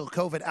potential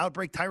COVID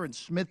outbreak. Tyron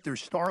Smith, their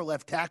star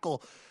left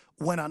tackle,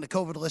 went on the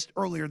COVID list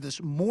earlier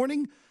this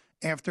morning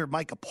after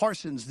Micah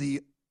Parsons,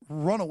 the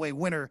runaway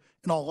winner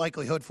in all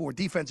likelihood for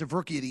Defensive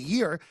Rookie of the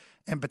Year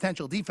and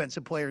potential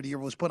Defensive Player of the Year,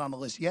 was put on the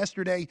list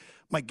yesterday.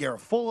 Mike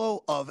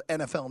Garafolo of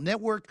NFL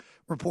Network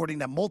reporting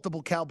that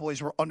multiple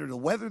Cowboys were under the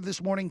weather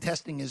this morning.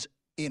 Testing is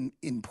in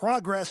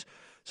progress.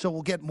 So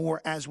we'll get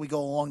more as we go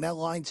along that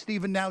line.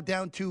 Stephen, now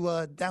down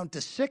to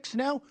 6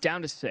 now?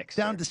 Down to 6.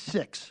 Down to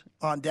 6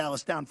 on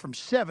Dallas, down from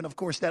 7. Of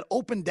course, that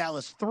opened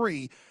Dallas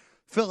 3.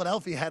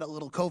 Philadelphia had a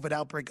little COVID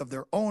outbreak of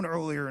their own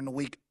earlier in the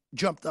week,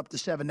 jumped up to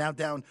 7, now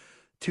down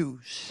to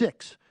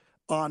 6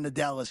 on the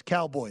Dallas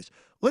Cowboys.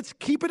 Let's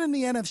keep it in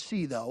the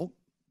NFC, though.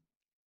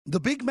 The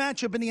big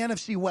matchup in the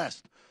NFC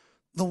West,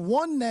 the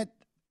one that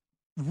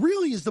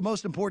really is the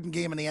most important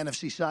game in the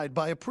NFC side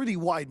by a pretty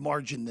wide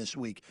margin this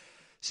week.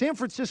 San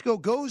Francisco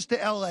goes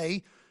to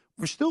L.A.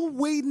 We're still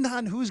waiting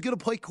on who's going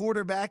to play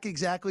quarterback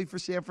exactly for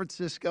San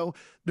Francisco.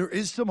 There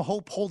is some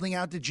hope holding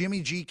out that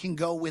Jimmy G can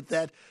go with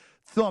that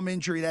thumb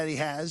injury that he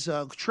has.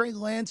 Trey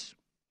Lance,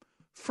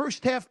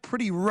 first half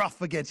pretty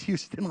rough against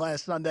Houston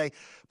last Sunday.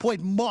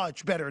 Played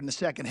much better in the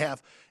second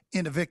half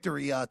in a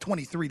victory,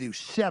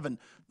 23-7,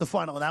 the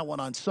final of that one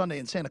on Sunday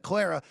in Santa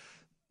Clara.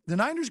 The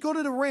Niners go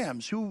to the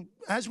Rams, who,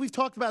 as we've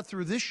talked about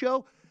through this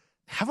show,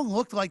 haven't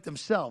looked like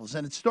themselves.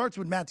 And it starts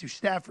with Matthew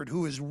Stafford,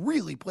 who has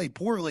really played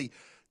poorly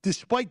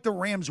despite the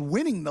Rams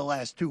winning the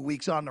last 2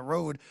 weeks on the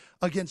road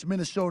against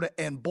Minnesota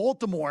and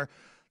Baltimore.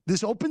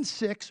 This opened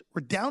 6.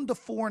 We're down to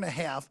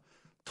 4.5.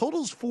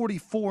 Total's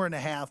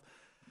 44.5.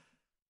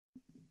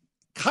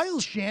 Kyle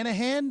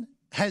Shanahan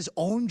has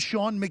owned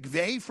Sean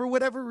McVay for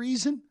whatever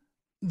reason.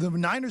 The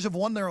Niners have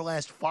won their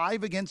last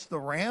 5 against the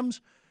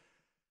Rams.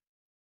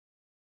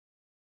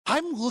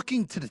 I'm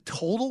looking to the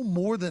total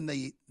more than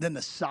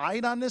the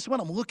side on this one.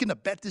 I'm looking to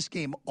bet this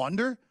game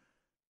under.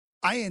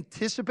 I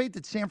anticipate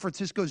that San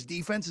Francisco's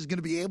defense is going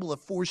to be able to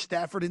force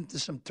Stafford into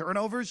some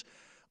turnovers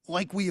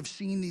like we have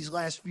seen these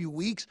last few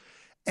weeks.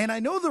 And I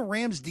know the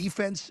Rams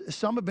defense,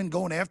 some have been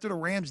going after the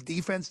Rams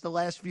defense the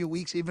last few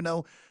weeks, even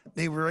though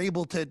they were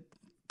able to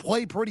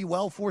play pretty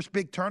well, force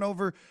big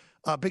turnover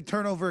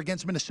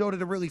against Minnesota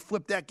to really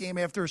flip that game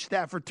after a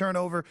Stafford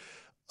turnover.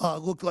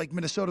 Looked like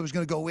Minnesota was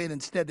going to go in.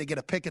 Instead, they get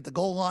a pick at the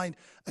goal line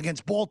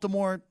against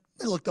Baltimore.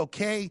 They looked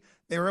okay.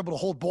 They were able to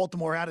hold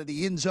Baltimore out of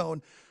the end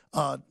zone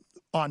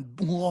on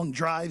long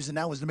drives, and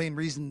that was the main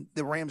reason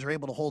the Rams were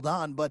able to hold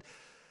on. But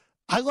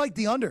I like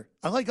the under.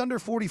 I like under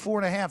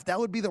 44.5. That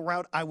would be the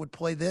route I would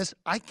play this.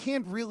 I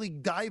can't really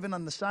dive in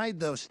on the side,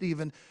 though,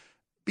 Stephen,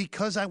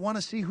 because I want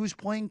to see who's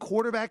playing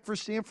quarterback for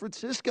San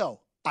Francisco.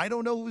 I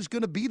don't know who's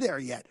going to be there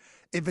yet.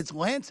 If it's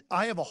Lance,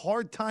 I have a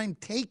hard time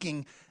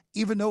taking,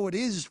 even though it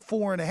is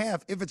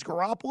 4.5. If it's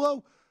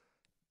Garoppolo,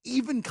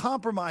 even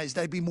compromised,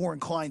 I'd be more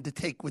inclined to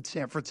take with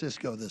San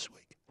Francisco this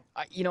week.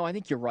 I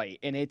think you're right.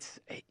 And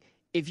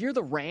if you're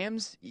the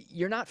Rams,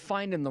 you're not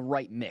finding the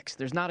right mix.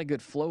 There's not a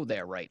good flow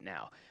there right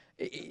now.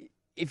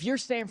 If you're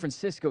San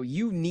Francisco,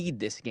 you need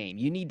this game.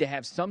 You need to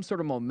have some sort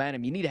of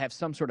momentum. You need to have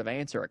some sort of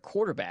answer at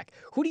quarterback.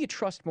 Who do you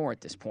trust more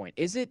at this point?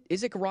 Is it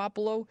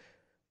Garoppolo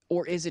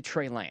or is it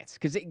Trey Lance?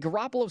 Because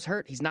Garoppolo's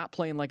hurt. He's not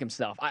playing like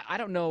himself. I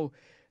don't know.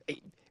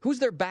 Who's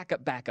their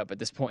backup at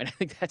this point? I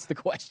think that's the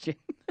question.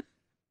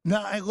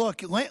 No,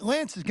 look,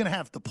 Lance is going to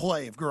have to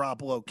play if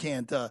Garoppolo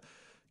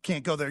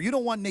can't go there. You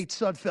don't want Nate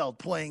Sudfeld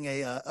playing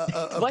a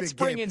Let's big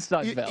bring game. in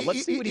Sudfeld.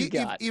 Let's see what he's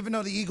got. Even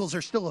though the Eagles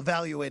are still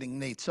evaluating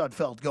Nate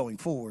Sudfeld going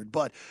forward.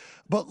 But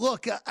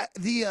look,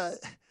 the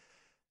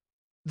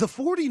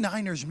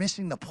 49ers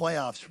missing the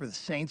playoffs for the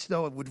Saints,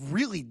 though, it would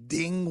really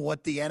ding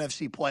what the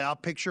NFC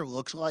playoff picture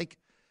looks like,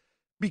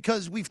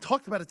 because we've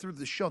talked about it through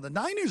the show. The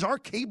Niners are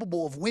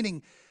capable of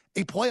winning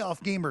a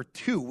playoff game or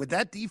two. With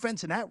that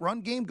defense and that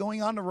run game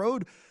going on the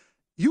road,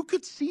 you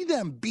could see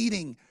them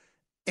beating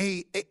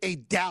a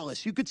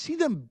Dallas. You could see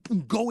them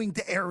going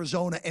to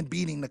Arizona and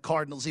beating the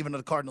Cardinals, even though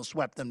the Cardinals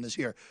swept them this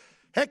year.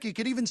 Heck, you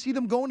could even see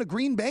them going to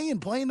Green Bay and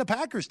playing the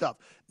Packers stuff.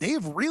 They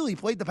have really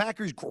played the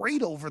Packers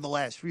great over the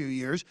last few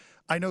years.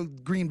 I know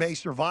Green Bay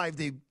survived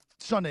the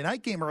Sunday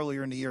night game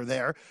earlier in the year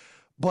there,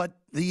 but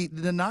the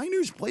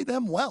Niners played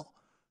them well.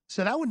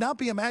 So that would not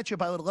be a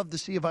matchup I would love to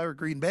see if I were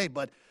Green Bay.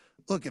 But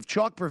look, if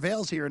chalk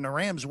prevails here and the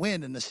Rams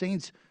win and the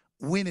Saints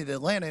win at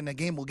Atlanta in a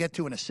game we'll get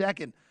to in a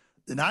second,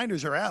 the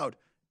Niners are out.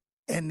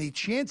 And the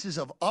chances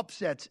of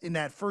upsets in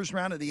that first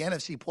round of the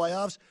NFC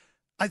playoffs,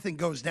 I think,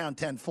 goes down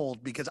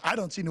tenfold, because I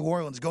don't see New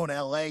Orleans going to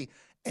L.A.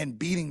 and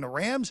beating the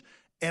Rams,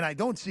 and I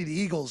don't see the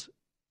Eagles.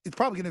 It's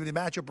probably going to be the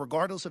matchup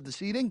regardless of the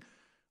seeding.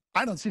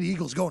 I don't see the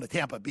Eagles going to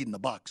Tampa beating the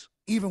Bucs,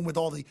 even with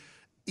all the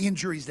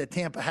injuries that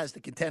Tampa has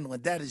to contend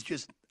with. That is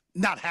just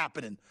not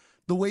happening.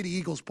 The way the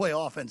Eagles play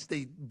offense,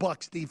 the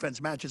Bucs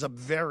defense matches up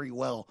very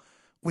well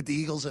with the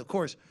Eagles. Of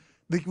course,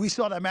 we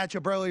saw that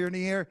matchup earlier in the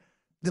year.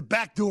 The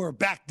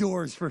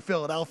backdoors for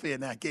Philadelphia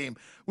in that game,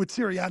 with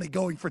Sirianni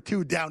going for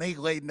 2 down 8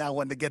 late in that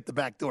one to get the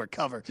backdoor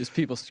cover. Just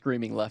people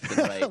screaming left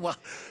and right. Well,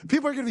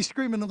 people are going to be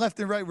screaming left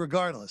and right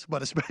regardless,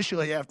 but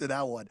especially after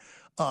that one.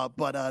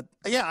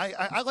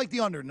 I like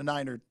the under in the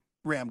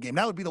Niner-Ram game.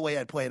 That would be the way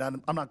I'd play it.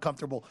 I'm not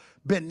comfortable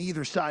betting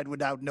either side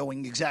without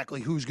knowing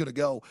exactly who's going to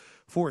go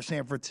for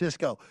San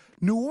Francisco.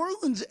 New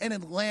Orleans and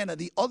Atlanta,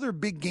 the other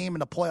big game in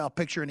the playoff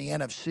picture in the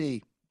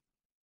NFC.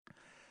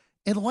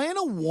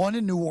 Atlanta won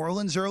in New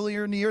Orleans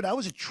earlier in the year. That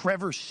was a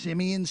Trevor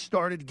Siemian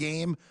started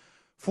game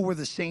for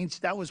the Saints.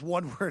 That was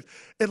one where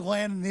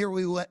Atlanta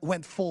nearly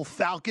went full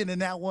Falcon in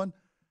that one.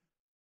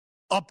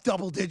 Up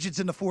double digits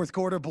in the fourth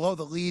quarter, below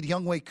the lead.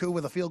 Younghoe Koo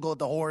with a field goal at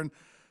the horn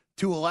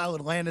to allow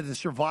Atlanta to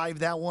survive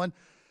that one.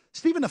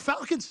 Stephen, the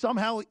Falcons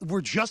somehow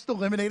were just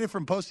eliminated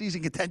from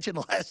postseason contention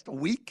last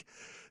week,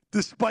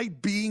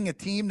 despite being a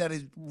team that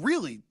is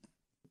really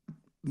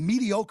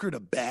mediocre to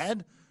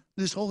bad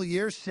this whole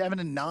year,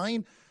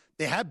 7-9.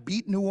 They have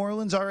beat New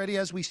Orleans already,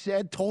 as we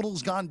said.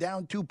 Total's gone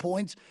down 2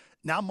 points.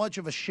 Not much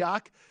of a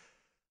shock.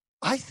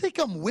 I think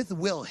I'm with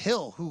Will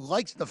Hill, who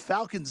likes the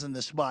Falcons in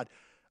this spot.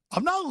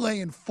 I'm not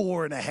laying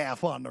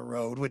 4.5 on the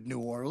road with New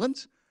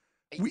Orleans.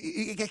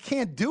 I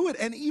can't do it.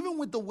 And even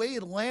with the way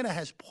Atlanta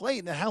has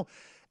played and how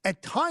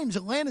at times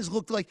Atlanta's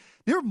looked like,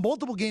 there are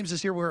multiple games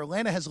this year where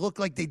Atlanta has looked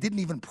like they didn't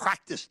even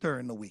practice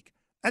during the week.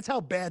 That's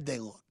how bad they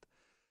looked.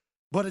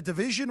 But a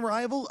division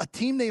rival, a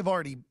team they've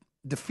already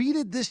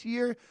defeated this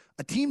year,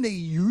 a team they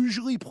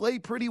usually play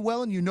pretty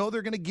well, and you know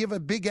they're going to give a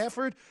big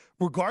effort,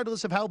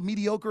 regardless of how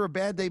mediocre or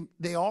bad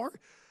they are,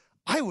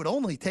 I would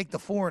only take the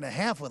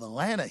 4.5 with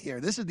Atlanta here.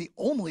 This is the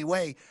only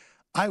way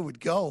I would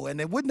go,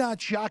 and it would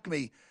not shock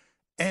me.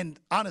 And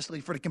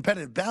honestly, for the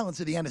competitive balance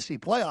of the NFC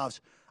playoffs,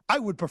 I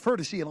would prefer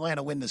to see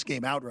Atlanta win this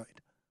game outright.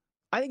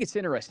 I think it's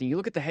interesting. You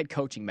look at the head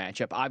coaching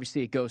matchup.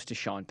 Obviously, it goes to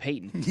Sean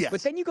Payton. Yes.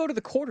 But then you go to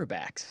the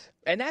quarterbacks,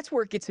 and that's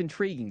where it gets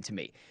intriguing to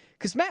me.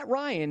 Because Matt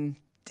Ryan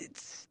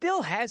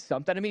still has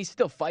something. I mean, he's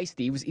still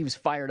feisty. He was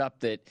fired up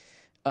that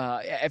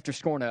after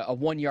scoring a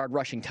 1-yard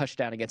rushing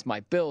touchdown against my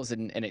Bills,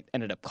 and it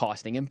ended up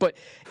costing him. But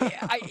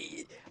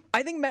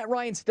I think Matt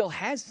Ryan still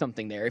has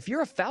something there. If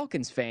you're a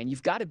Falcons fan,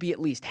 you've got to be at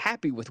least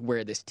happy with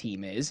where this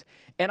team is.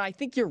 And I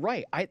think you're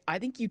right. I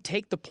think you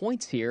take the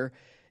points here,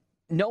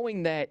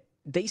 knowing that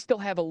they still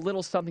have a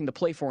little something to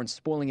play for in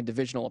spoiling a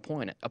divisional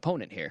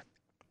opponent here.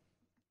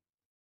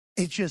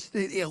 It's just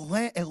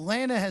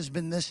Atlanta has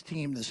been this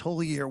team this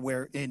whole year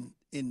where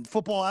in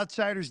Football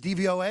Outsiders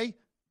DVOA,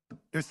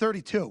 they're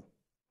 32.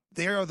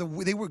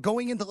 They were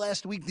going into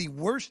last week the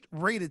worst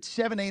rated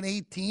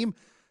 7-8 team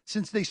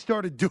since they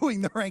started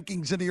doing the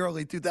rankings in the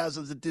early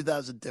 2000s and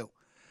 2002.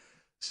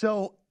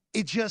 So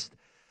it just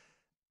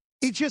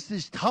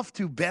is tough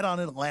to bet on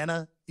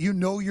Atlanta. You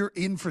know you're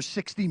in for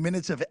 60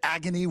 minutes of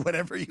agony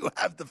whenever you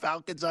have the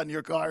Falcons on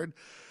your card.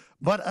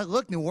 But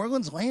look, New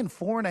Orleans laying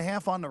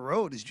 4.5 on the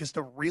road is just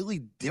a really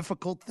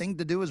difficult thing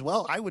to do as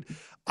well. I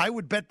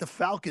would bet the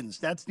Falcons.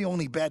 That's the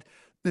only bet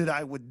that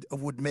I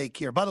would make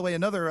here. By the way,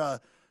 another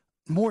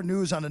more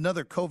news on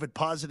another COVID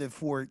positive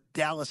for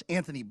Dallas,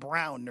 Anthony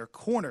Brown, their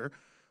corner,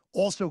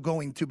 also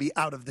going to be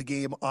out of the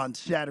game on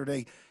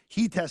Saturday.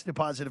 He tested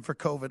positive for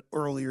COVID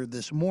earlier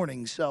this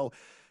morning. So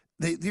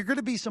there are going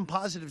to be some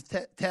positive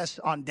tests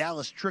on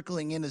Dallas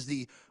trickling in as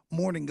the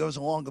morning goes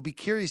along. I'll be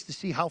curious to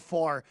see how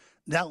far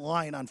that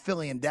line on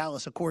Philly and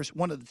Dallas, of course,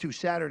 one of the two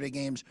Saturday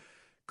games,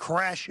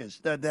 crashes.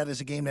 That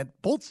is a game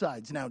that both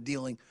sides now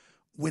dealing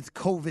with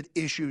COVID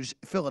issues,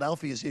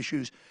 Philadelphia's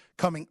issues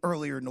coming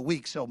earlier in the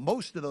week. So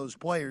most of those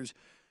players,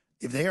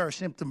 if they are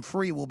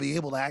symptom-free, will be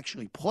able to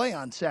actually play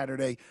on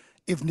Saturday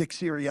if Nick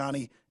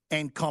Sirianni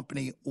and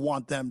company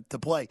want them to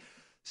play.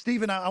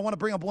 Steven, I want to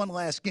bring up one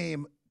last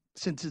game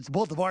since it's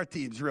both of our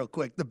teams real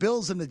quick. The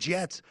Bills and the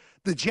Jets.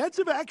 The Jets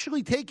have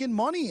actually taken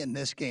money in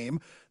this game.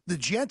 The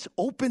Jets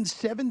opened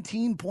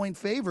 17-point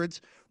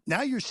favorites.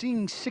 Now you're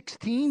seeing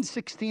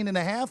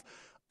 16.5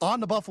 on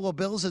the Buffalo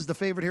Bills as the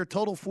favorite here.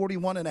 Total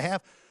 41.5.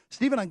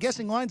 Steven, I'm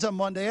guessing lines on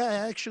Monday.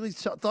 I actually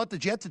thought the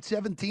Jets at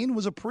 17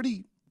 was a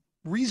pretty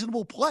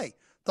reasonable play.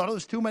 Thought it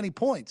was too many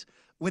points.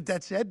 With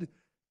that said,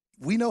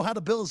 we know how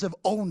the Bills have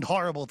owned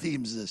horrible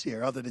teams this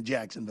year other than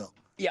Jacksonville.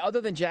 Yeah,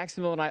 other than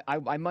Jacksonville, and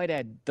I might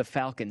add the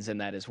Falcons in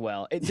that as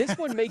well. This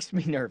one makes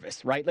me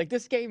nervous, right? Like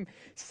this game,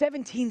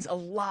 17's a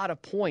lot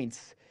of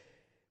points,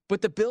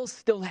 but the Bills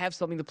still have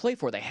something to play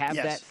for. They have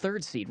that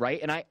third seed, right?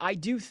 And I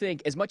do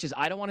think, as much as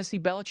I don't want to see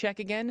Belichick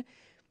again,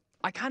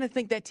 I kind of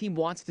think that team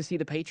wants to see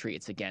the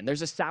Patriots again.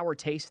 There's a sour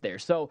taste there.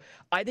 So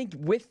I think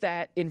with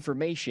that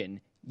information,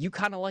 you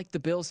kind of like the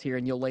Bills here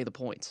and you'll lay the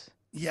points.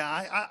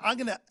 Yeah, I'm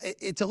going to –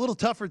 it's a little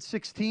tougher at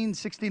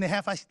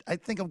 16.5. I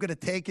think I'm going to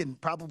take and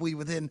probably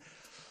within,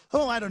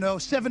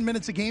 7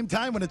 minutes of game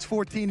time when it's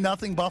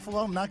 14-0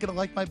 Buffalo. I'm not going to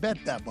like my bet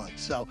that much.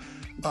 So,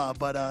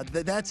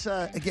 that's,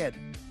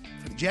 again,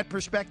 from the Jet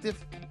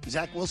perspective,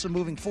 Zach Wilson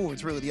moving forward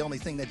is really the only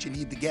thing that you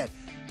need to get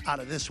out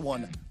of this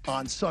one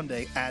on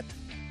Sunday at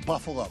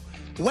Buffalo.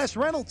 Wes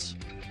Reynolds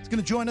is going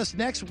to join us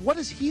next. What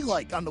is he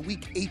like on the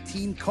Week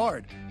 18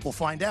 card? We'll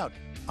find out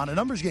on a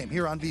numbers game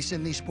here on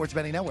VSiN, the Sports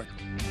Betting Network.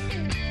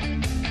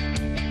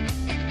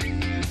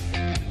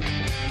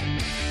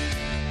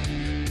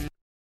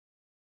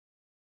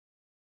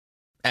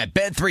 At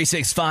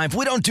Bet365,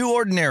 we don't do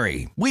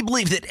ordinary. We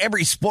believe that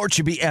every sport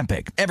should be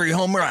epic. Every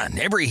home run,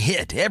 every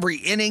hit, every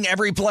inning,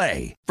 every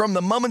play. From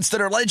the moments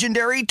that are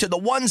legendary to the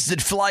ones that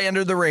fly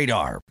under the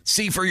radar.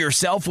 See for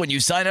yourself when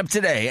you sign up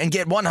today and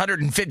get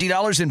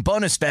 $150 in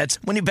bonus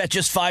bets when you bet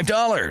just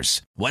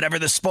 $5. Whatever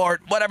the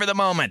sport, whatever the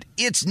moment,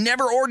 it's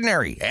never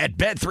ordinary at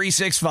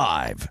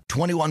Bet365.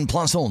 21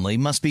 plus only.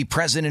 Must be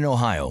present in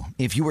Ohio.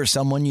 If you or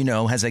someone you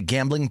know has a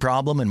gambling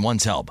problem and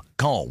wants help,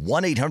 call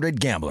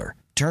 1-800-GAMBLER.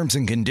 Terms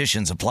and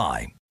conditions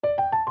apply.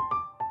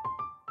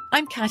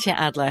 I'm Katya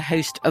Adler,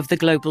 host of The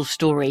Global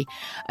Story.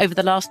 Over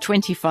the last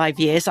 25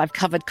 years, I've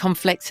covered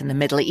conflicts in the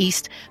Middle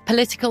East,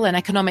 political and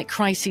economic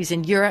crises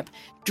in Europe,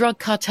 drug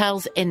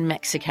cartels in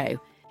Mexico.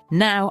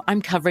 Now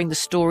I'm covering the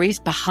stories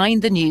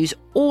behind the news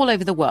all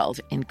over the world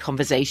in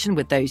conversation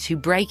with those who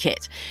break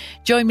it.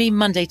 Join me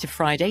Monday to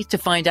Friday to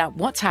find out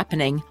what's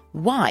happening,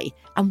 why,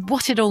 and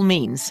what it all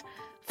means.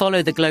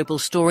 Follow The Global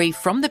Story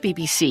from the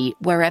BBC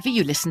wherever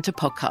you listen to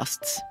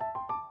podcasts.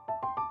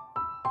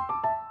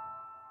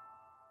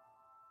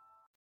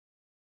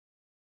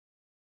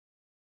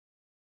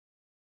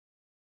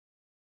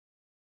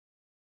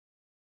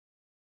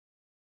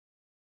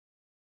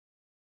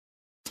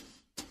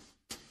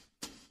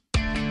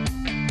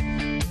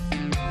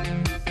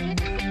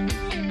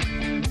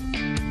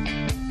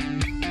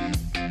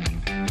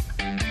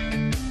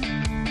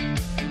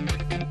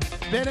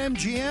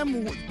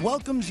 BetMGM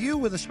welcomes you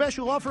with a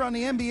special offer on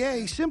the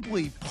NBA.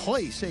 Simply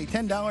place a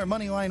 $10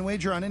 moneyline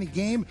wager on any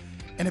game,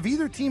 and if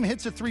either team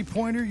hits a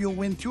three-pointer, you'll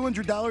win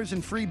 $200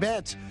 in free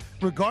bets,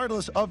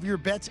 regardless of your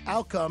bet's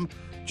outcome.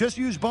 Just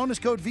use bonus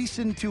code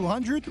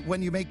VSiN200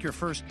 when you make your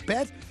first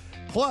bet.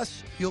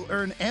 Plus, you'll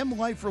earn M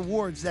Life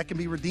rewards that can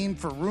be redeemed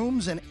for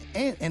rooms and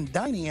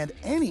dining at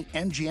any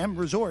MGM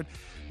resort.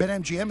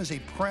 BetMGM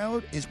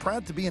is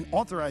proud to be an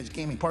authorized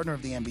gaming partner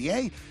of the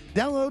NBA.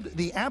 Download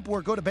the app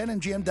or go to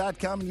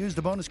BetMGM.com and use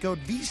the bonus code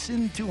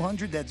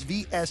VSiN200, that's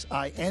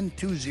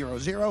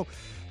VSIN200,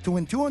 to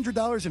win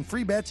 $200 in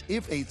free bets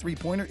if a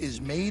three-pointer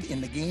is made in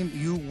the game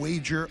you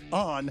wager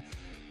on.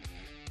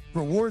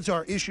 Rewards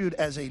are issued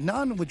as a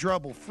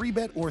non-withdrawable free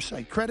bet or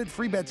site credit.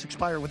 Free bets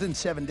expire within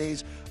 7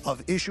 days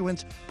of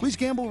issuance. Please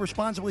gamble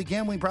responsibly.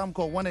 Gambling problem,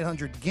 call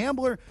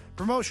 1-800-GAMBLER.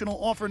 Promotional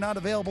offer not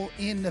available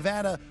in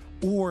Nevada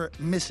or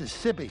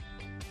Mississippi.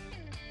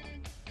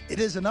 It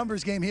is a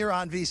numbers game here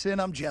on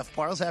VSiN. I'm Jeff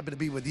Parles, happy to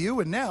be with you.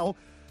 And now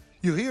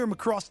you hear him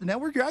across the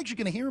network. You're actually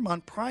going to hear him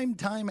on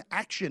primetime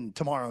action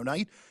tomorrow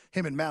night.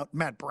 Him and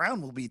Matt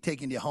Brown will be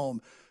taking you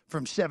home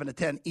from 7 to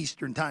 10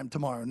 Eastern time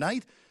tomorrow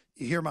night.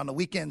 You hear him on the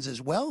weekends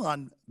as well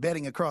on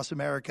Betting Across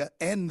America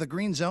and the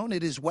Green Zone.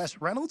 It is Wes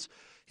Reynolds.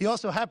 He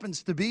also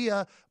happens to be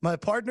my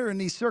partner in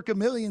the Circa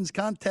Millions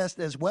contest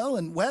as well.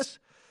 And Wes,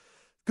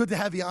 good to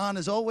have you on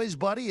as always,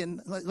 buddy.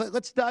 And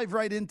let's dive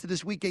right into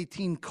this Week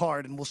 18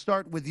 card. And we'll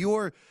start with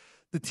your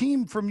The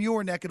team from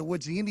your neck of the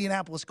woods, the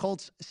Indianapolis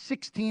Colts,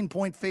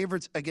 16-point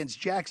favorites against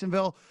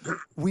Jacksonville.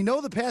 We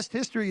know the past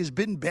history has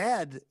been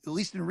bad, at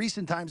least in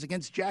recent times,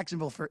 against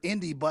Jacksonville for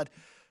Indy, but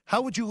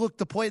how would you look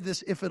to play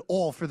this, if at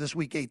all, for this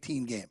Week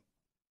 18 game?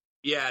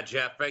 Yeah,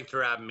 Jeff, thanks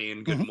for having me,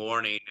 and good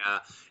morning.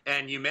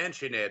 And you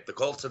mentioned it. The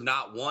Colts have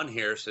not won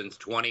here since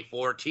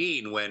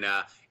 2014 when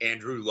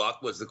Andrew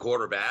Luck was the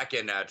quarterback,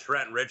 and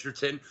Trent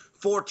Richardson,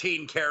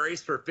 14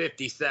 carries for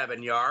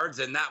 57 yards,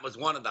 and that was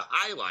one of the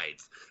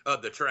highlights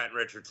of the Trent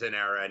Richardson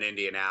era in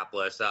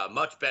Indianapolis.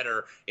 Much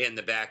better in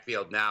the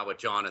backfield now with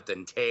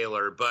Jonathan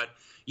Taylor. But,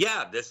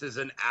 yeah, this is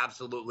an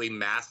absolutely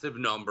massive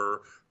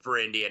number for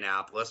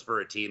Indianapolis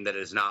for a team that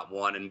has not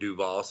won in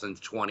Duval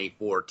since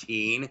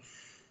 2014.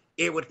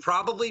 It would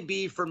probably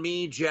be, for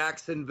me,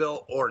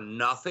 Jacksonville or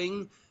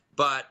nothing,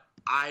 but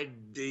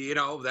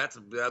that's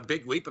a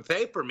big leap of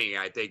faith for me,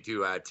 I think,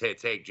 to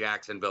take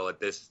Jacksonville at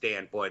this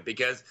standpoint,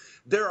 because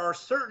there are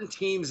certain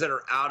teams that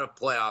are out of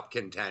playoff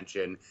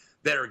contention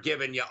that are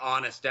giving you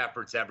honest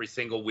efforts every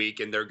single week,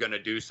 and they're going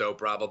to do so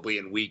probably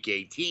in Week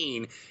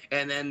 18.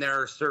 And then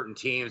there are certain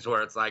teams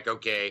where it's like,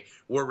 okay,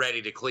 we're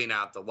ready to clean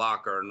out the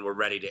locker and we're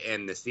ready to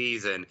end the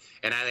season.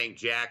 And I think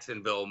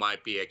Jacksonville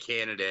might be a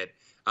candidate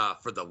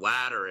for the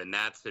latter in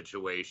that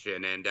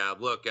situation. And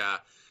look,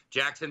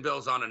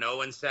 Jacksonville's on an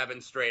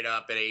 0-7 straight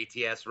up at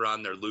ATS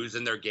run. They're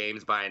losing their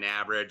games by an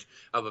average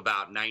of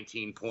about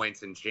 19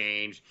 points and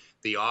change.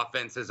 The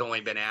offense has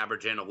only been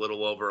averaging a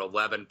little over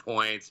 11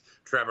 points.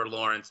 Trevor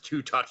Lawrence,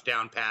 2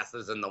 touchdown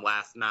passes in the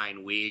last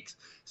 9 weeks.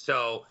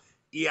 So,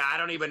 yeah, I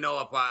don't even know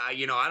if I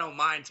don't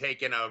mind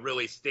taking a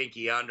really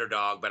stinky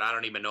underdog, but I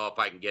don't even know if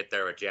I can get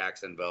there with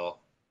Jacksonville.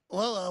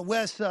 Well,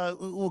 Wes,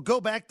 we'll go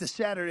back to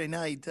Saturday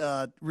night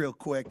real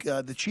quick.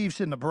 The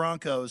Chiefs and the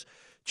Broncos.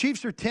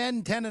 Chiefs are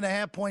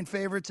 10.5-point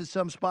favorites at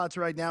some spots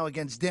right now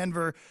against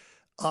Denver.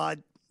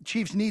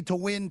 Chiefs need to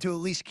win to at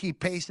least keep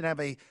pace and have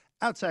a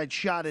outside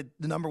shot at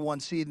the number 1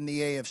 seed in the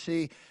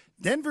AFC.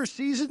 Denver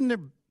season, they're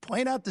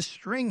playing out the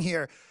string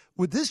here.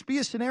 Would this be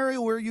a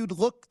scenario where you'd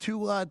look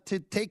to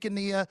taking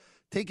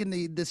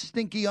the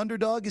stinky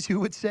underdog, as you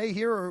would say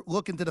here, or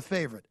looking to the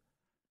favorite?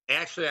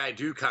 Actually, I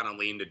do kind of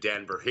lean to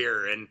Denver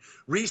here, and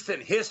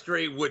recent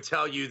history would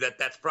tell you that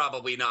that's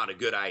probably not a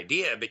good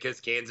idea, because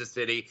Kansas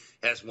City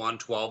has won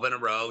 12 in a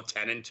row,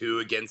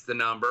 10-2 against the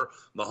number.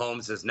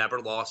 Mahomes has never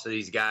lost to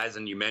these guys,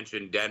 and you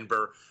mentioned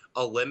Denver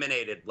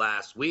eliminated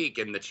last week,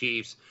 and the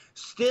Chiefs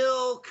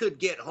still could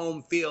get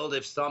home field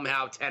if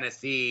somehow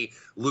Tennessee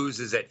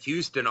loses at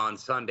Houston on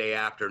Sunday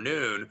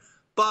afternoon.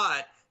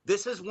 But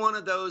this is one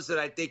of those that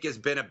I think has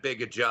been a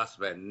big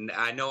adjustment. And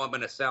I know I'm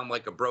going to sound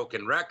like a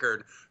broken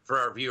record for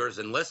our viewers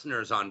and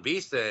listeners on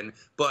VSiN,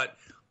 but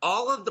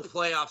all of the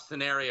playoff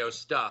scenario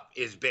stuff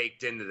is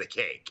baked into the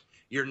cake.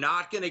 You're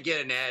not going to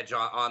get an edge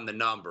on the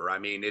number. I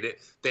mean,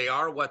 they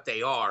are what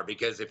they are,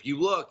 because if you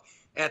look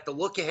at the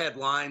look-ahead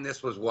line,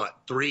 this was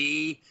what,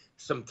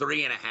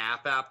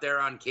 3.5 out there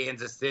on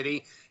Kansas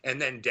City,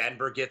 and then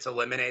Denver gets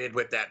eliminated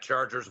with that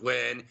Chargers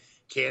win.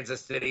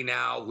 Kansas City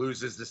now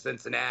loses to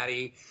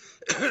Cincinnati,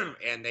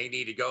 and they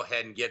need to go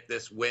ahead and get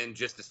this win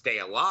just to stay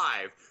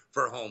alive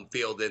for home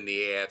field in the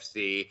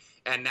AFC.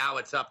 And now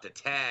it's up to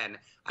 10.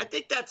 I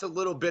think that's a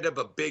little bit of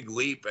a big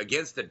leap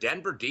against the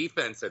Denver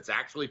defense that's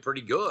actually pretty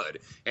good.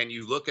 And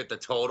you look at the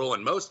total,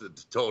 and most of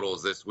the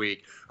totals this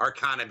week are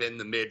kind of in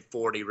the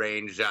mid-40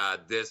 range,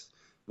 this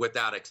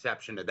without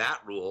exception to that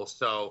rule.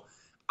 So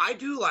I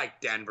do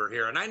like Denver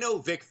here, and I know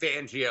Vic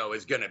Fangio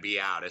is going to be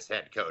out as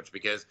head coach,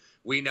 because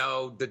we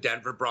know the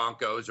Denver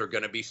Broncos are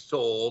going to be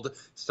sold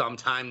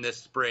sometime this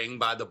spring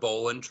by the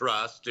Bolin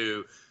Trust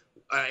to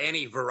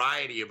any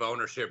variety of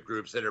ownership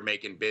groups that are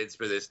making bids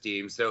for this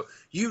team. So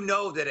you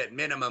know that at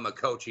minimum a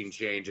coaching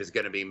change is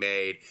going to be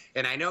made.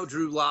 And I know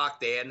Drew Lock,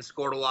 they hadn't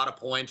scored a lot of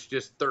points,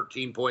 just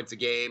 13 points a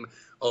game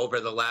over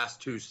the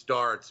last 2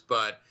 starts,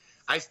 but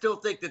I still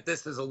think that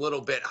this is a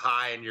little bit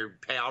high, and you're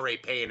already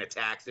paying a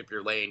tax if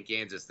you're laying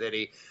Kansas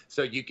City.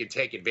 So you could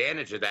take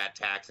advantage of that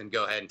tax and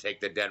go ahead and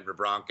take the Denver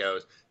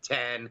Broncos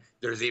 10.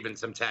 There's even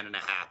some 10.5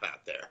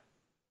 out there.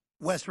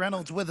 Wes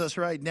Reynolds with us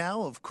right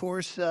now. Of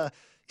course,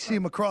 see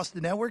him across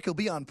the network. He'll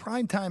be on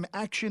primetime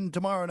action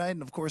tomorrow night,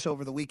 and, of course,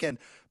 over the weekend,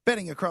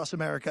 betting across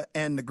America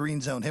and the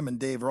Green Zone. Him and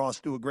Dave Ross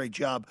do a great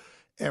job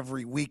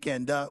every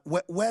weekend.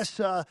 Wes,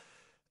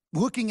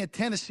 looking at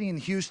Tennessee and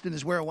Houston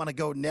is where I want to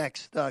go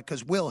next,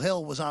 because Will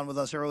Hill was on with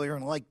us earlier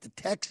and liked the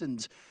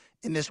Texans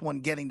in this one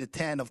getting to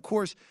 10. Of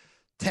course,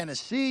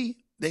 Tennessee,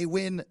 they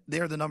win.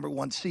 They're the number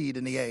 1 seed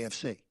in the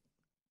AFC.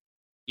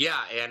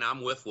 Yeah, and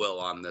I'm with Will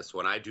on this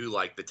one. I do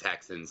like the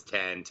Texans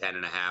 10,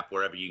 10.5,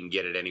 wherever you can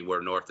get it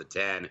anywhere north of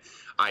 10,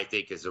 I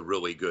think is a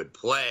really good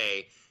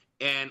play.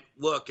 And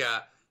look,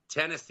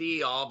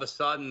 Tennessee, all of a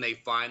sudden, they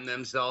find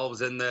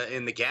themselves in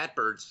the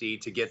catbird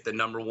seat to get the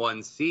number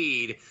 1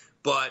 seed.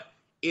 But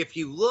if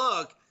you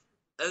look,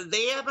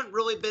 They haven't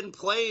really been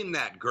playing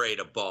that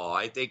great a ball.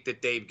 I think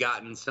that they've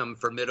gotten some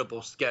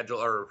formidable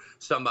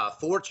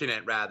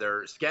fortunate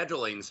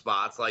scheduling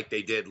spots like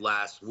they did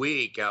last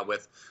week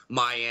with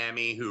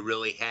Miami, who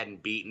really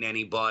hadn't beaten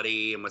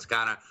anybody and was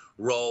kind of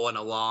rolling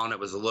along. It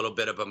was a little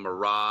bit of a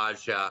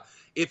mirage.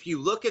 If you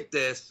look at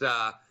this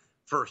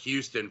for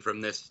Houston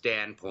from this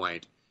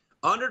standpoint,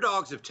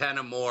 underdogs of 10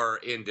 or more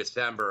in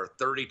December,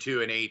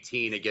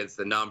 32-18 against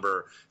the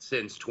number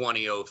since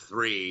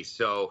 2003.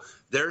 So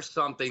there's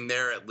something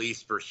there at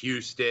least for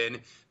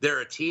Houston. They're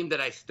a team that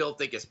I still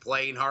think is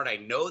playing hard. I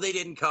know they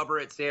didn't cover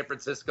at San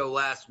Francisco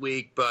last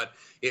week, but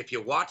if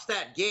you watch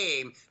that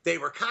game, they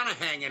were kind of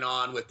hanging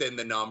on within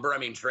the number. I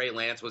mean, Trey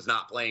Lance was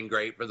not playing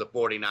great for the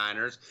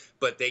 49ers,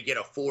 but they get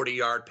a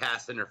 40-yard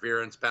pass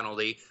interference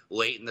penalty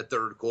late in the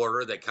third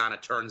quarter that kind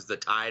of turns the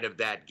tide of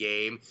that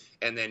game,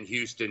 and then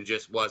Houston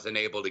just wasn't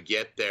able to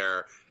get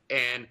there.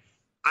 And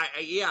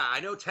I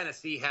know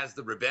Tennessee has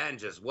the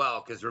revenge as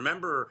well, because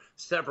remember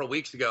several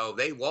weeks ago,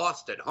 they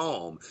lost at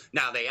home.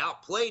 Now, they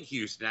outplayed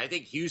Houston. I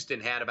think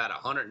Houston had about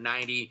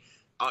 190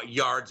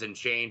 yards and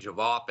change of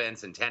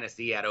offense, and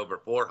Tennessee had over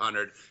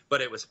 400, but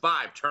it was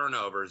 5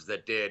 turnovers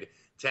that did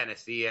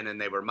Tennessee in,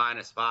 and they were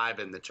 -5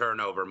 in the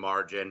turnover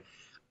margin.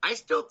 I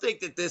still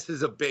think that this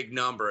is a big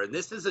number, and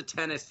this is a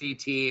Tennessee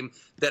team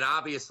that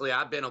obviously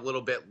I've been a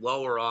little bit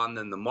lower on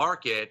than the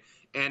market.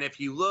 And if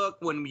you look,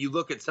 when you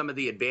look at some of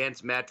the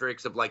advanced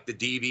metrics of like the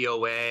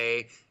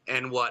DVOA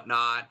and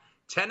whatnot,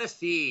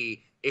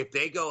 Tennessee, if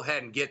they go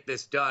ahead and get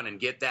this done and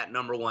get that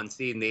number 1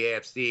 seed in the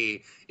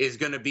AFC, is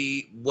going to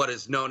be what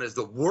is known as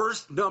the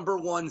worst number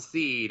 1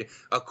 seed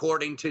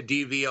according to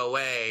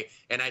DVOA.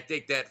 And I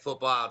think that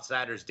Football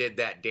Outsiders did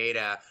that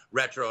data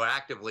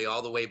retroactively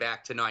all the way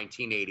back to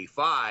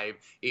 1985,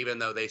 even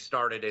though they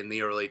started in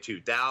the early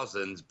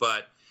 2000s.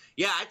 But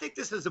yeah, I think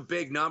this is a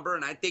big number,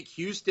 and I think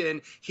Houston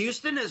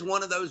is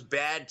one of those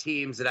bad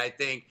teams that I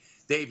think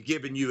they've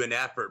given you an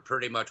effort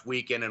pretty much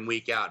week in and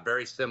week out,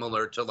 very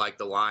similar to like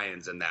the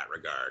Lions in that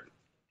regard.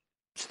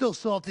 Still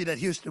salty that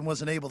Houston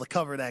wasn't able to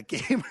cover that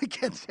game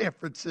against San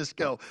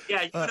Francisco.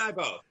 Yeah, you and I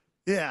both.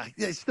 Yeah,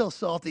 still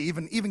salty.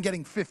 Even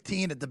getting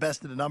 15 at the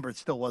best of the number, it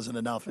still wasn't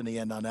enough in the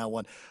end on that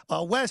one.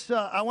 Wes,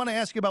 I want to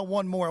ask you about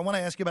one more. I want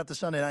to ask you about the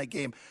Sunday night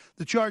game,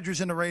 the Chargers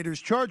and the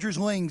Raiders. Chargers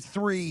laying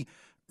 3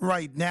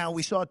 right now.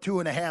 We saw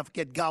 2.5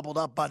 get gobbled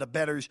up by the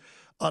bettors.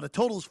 The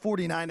total's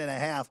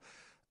 49.5.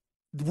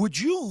 Would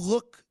you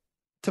look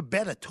to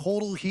bet a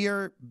total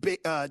here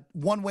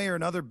one way or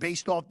another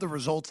based off the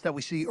results that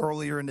we see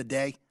earlier in the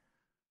day?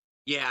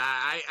 Yeah,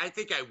 I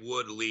think I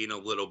would lean a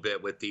little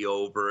bit with the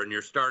over, and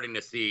you're starting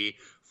to see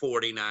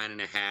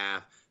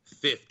 49.5,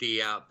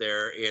 50 out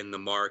there in the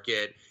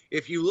market.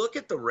 If you look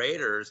at the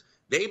Raiders,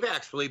 they've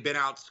actually been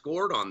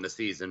outscored on the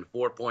season,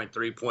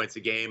 4.3 points a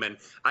game. And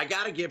I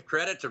got to give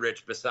credit to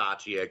Rich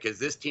Bisaccia, because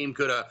this team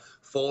could have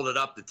folded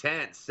up the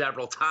tent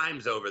several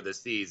times over the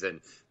season,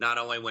 not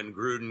only when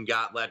Gruden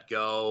got let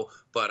go,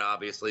 but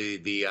obviously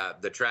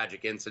the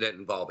tragic incident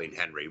involving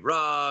Henry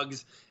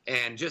Ruggs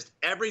and just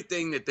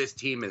everything that this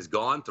team has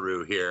gone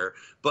through here.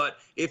 But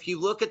if you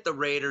look at the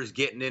Raiders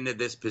getting into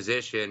this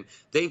position,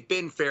 they've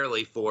been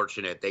fairly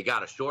fortunate. They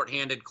got a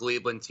shorthanded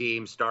Cleveland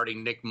team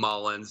starting Nick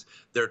Mullins,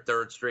 their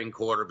third-string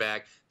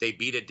quarterback. They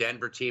beat a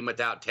Denver team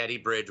without Teddy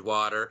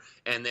Bridgewater,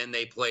 and then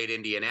they played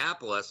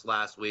Indianapolis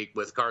last week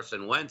with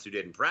Carson Wentz, who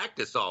didn't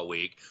practice all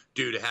week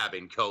due to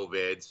having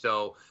COVID.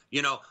 So,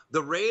 you know,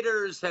 the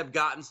Raiders have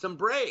gotten some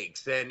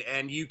breaks,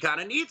 and you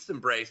kind of need some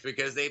breaks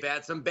because they've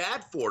had some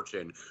bad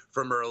fortune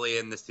from early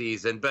in the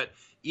season. But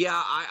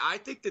yeah, I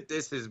think that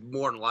this is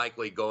more than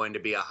likely going to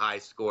be a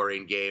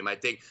high-scoring game. I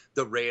think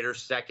the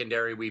Raiders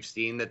secondary, we've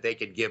seen that they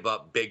could give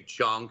up big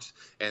chunks,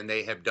 and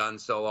they have done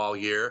so all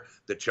year.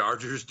 The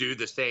Chargers do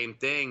the same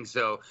thing.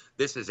 So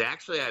this is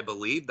actually, I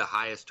believe, the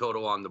highest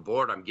total on the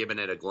board. I'm giving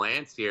it a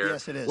glance here.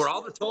 Yes, it is. Where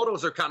all the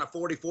totals are kind of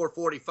 44,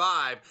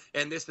 45,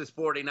 and this is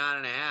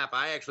 49.5.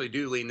 I actually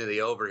do lean to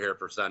the over here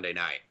for Sunday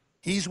night.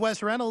 He's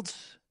Wes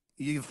Reynolds.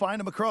 You can find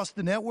him across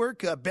the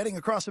network, Betting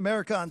Across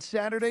America on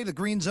Saturday, the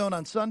Green Zone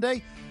on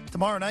Sunday.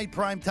 Tomorrow night,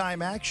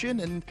 primetime action.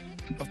 And,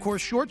 of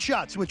course, Short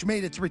Shots, which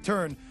made its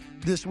return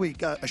this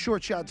week. A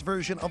Short Shots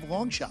version of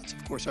Long Shots.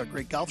 Of course, our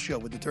great golf show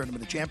with the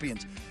Tournament of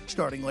Champions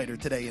starting later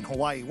today in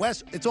Hawaii.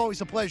 Wes, it's always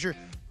a pleasure.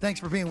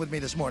 Thanks for being with me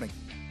this morning.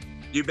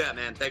 You bet,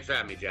 man. Thanks for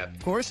having me, Jeff.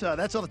 Of course,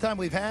 that's all the time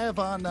we have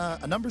on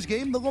a numbers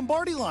game, the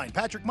Lombardi line.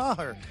 Patrick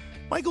Maher,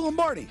 Michael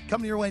Lombardi,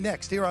 coming your way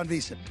next here on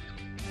VSiN.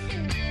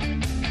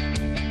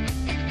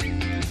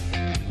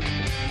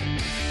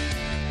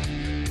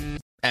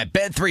 At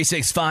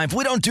Bet365,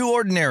 we don't do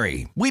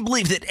ordinary. We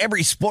believe that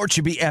every sport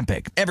should be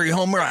epic. Every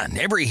home run,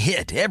 every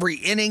hit, every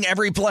inning,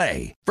 every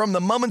play. From the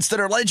moments that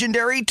are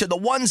legendary to the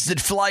ones that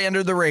fly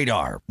under the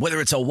radar. Whether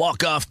it's a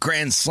walk-off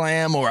grand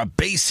slam or a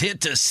base hit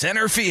to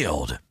center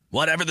field.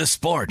 Whatever the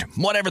sport,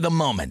 whatever the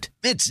moment.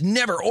 It's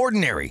never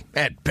ordinary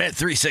at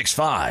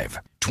Bet365.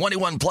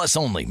 21 plus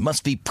only.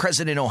 Must be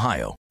present in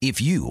Ohio. If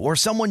you or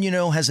someone you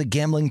know has a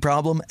gambling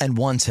problem and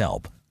wants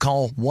help,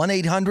 call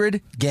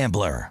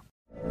 1-800-GAMBLER.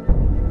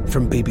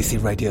 From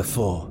BBC Radio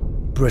 4,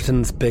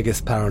 Britain's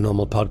biggest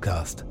paranormal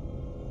podcast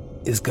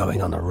is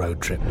going on a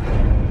road trip.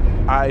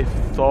 I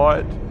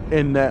thought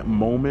in that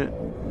moment,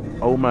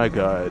 oh my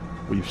God,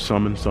 we've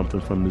summoned something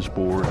from this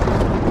board.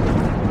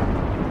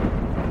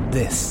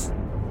 This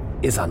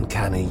is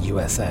Uncanny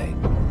USA.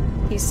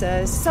 He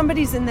says,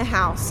 somebody's in the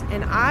house,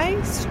 and I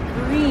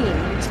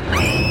screamed.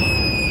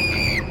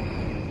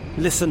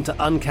 Listen to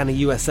Uncanny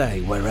USA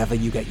wherever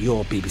you get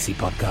your BBC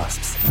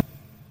podcasts,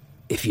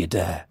 if you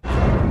dare.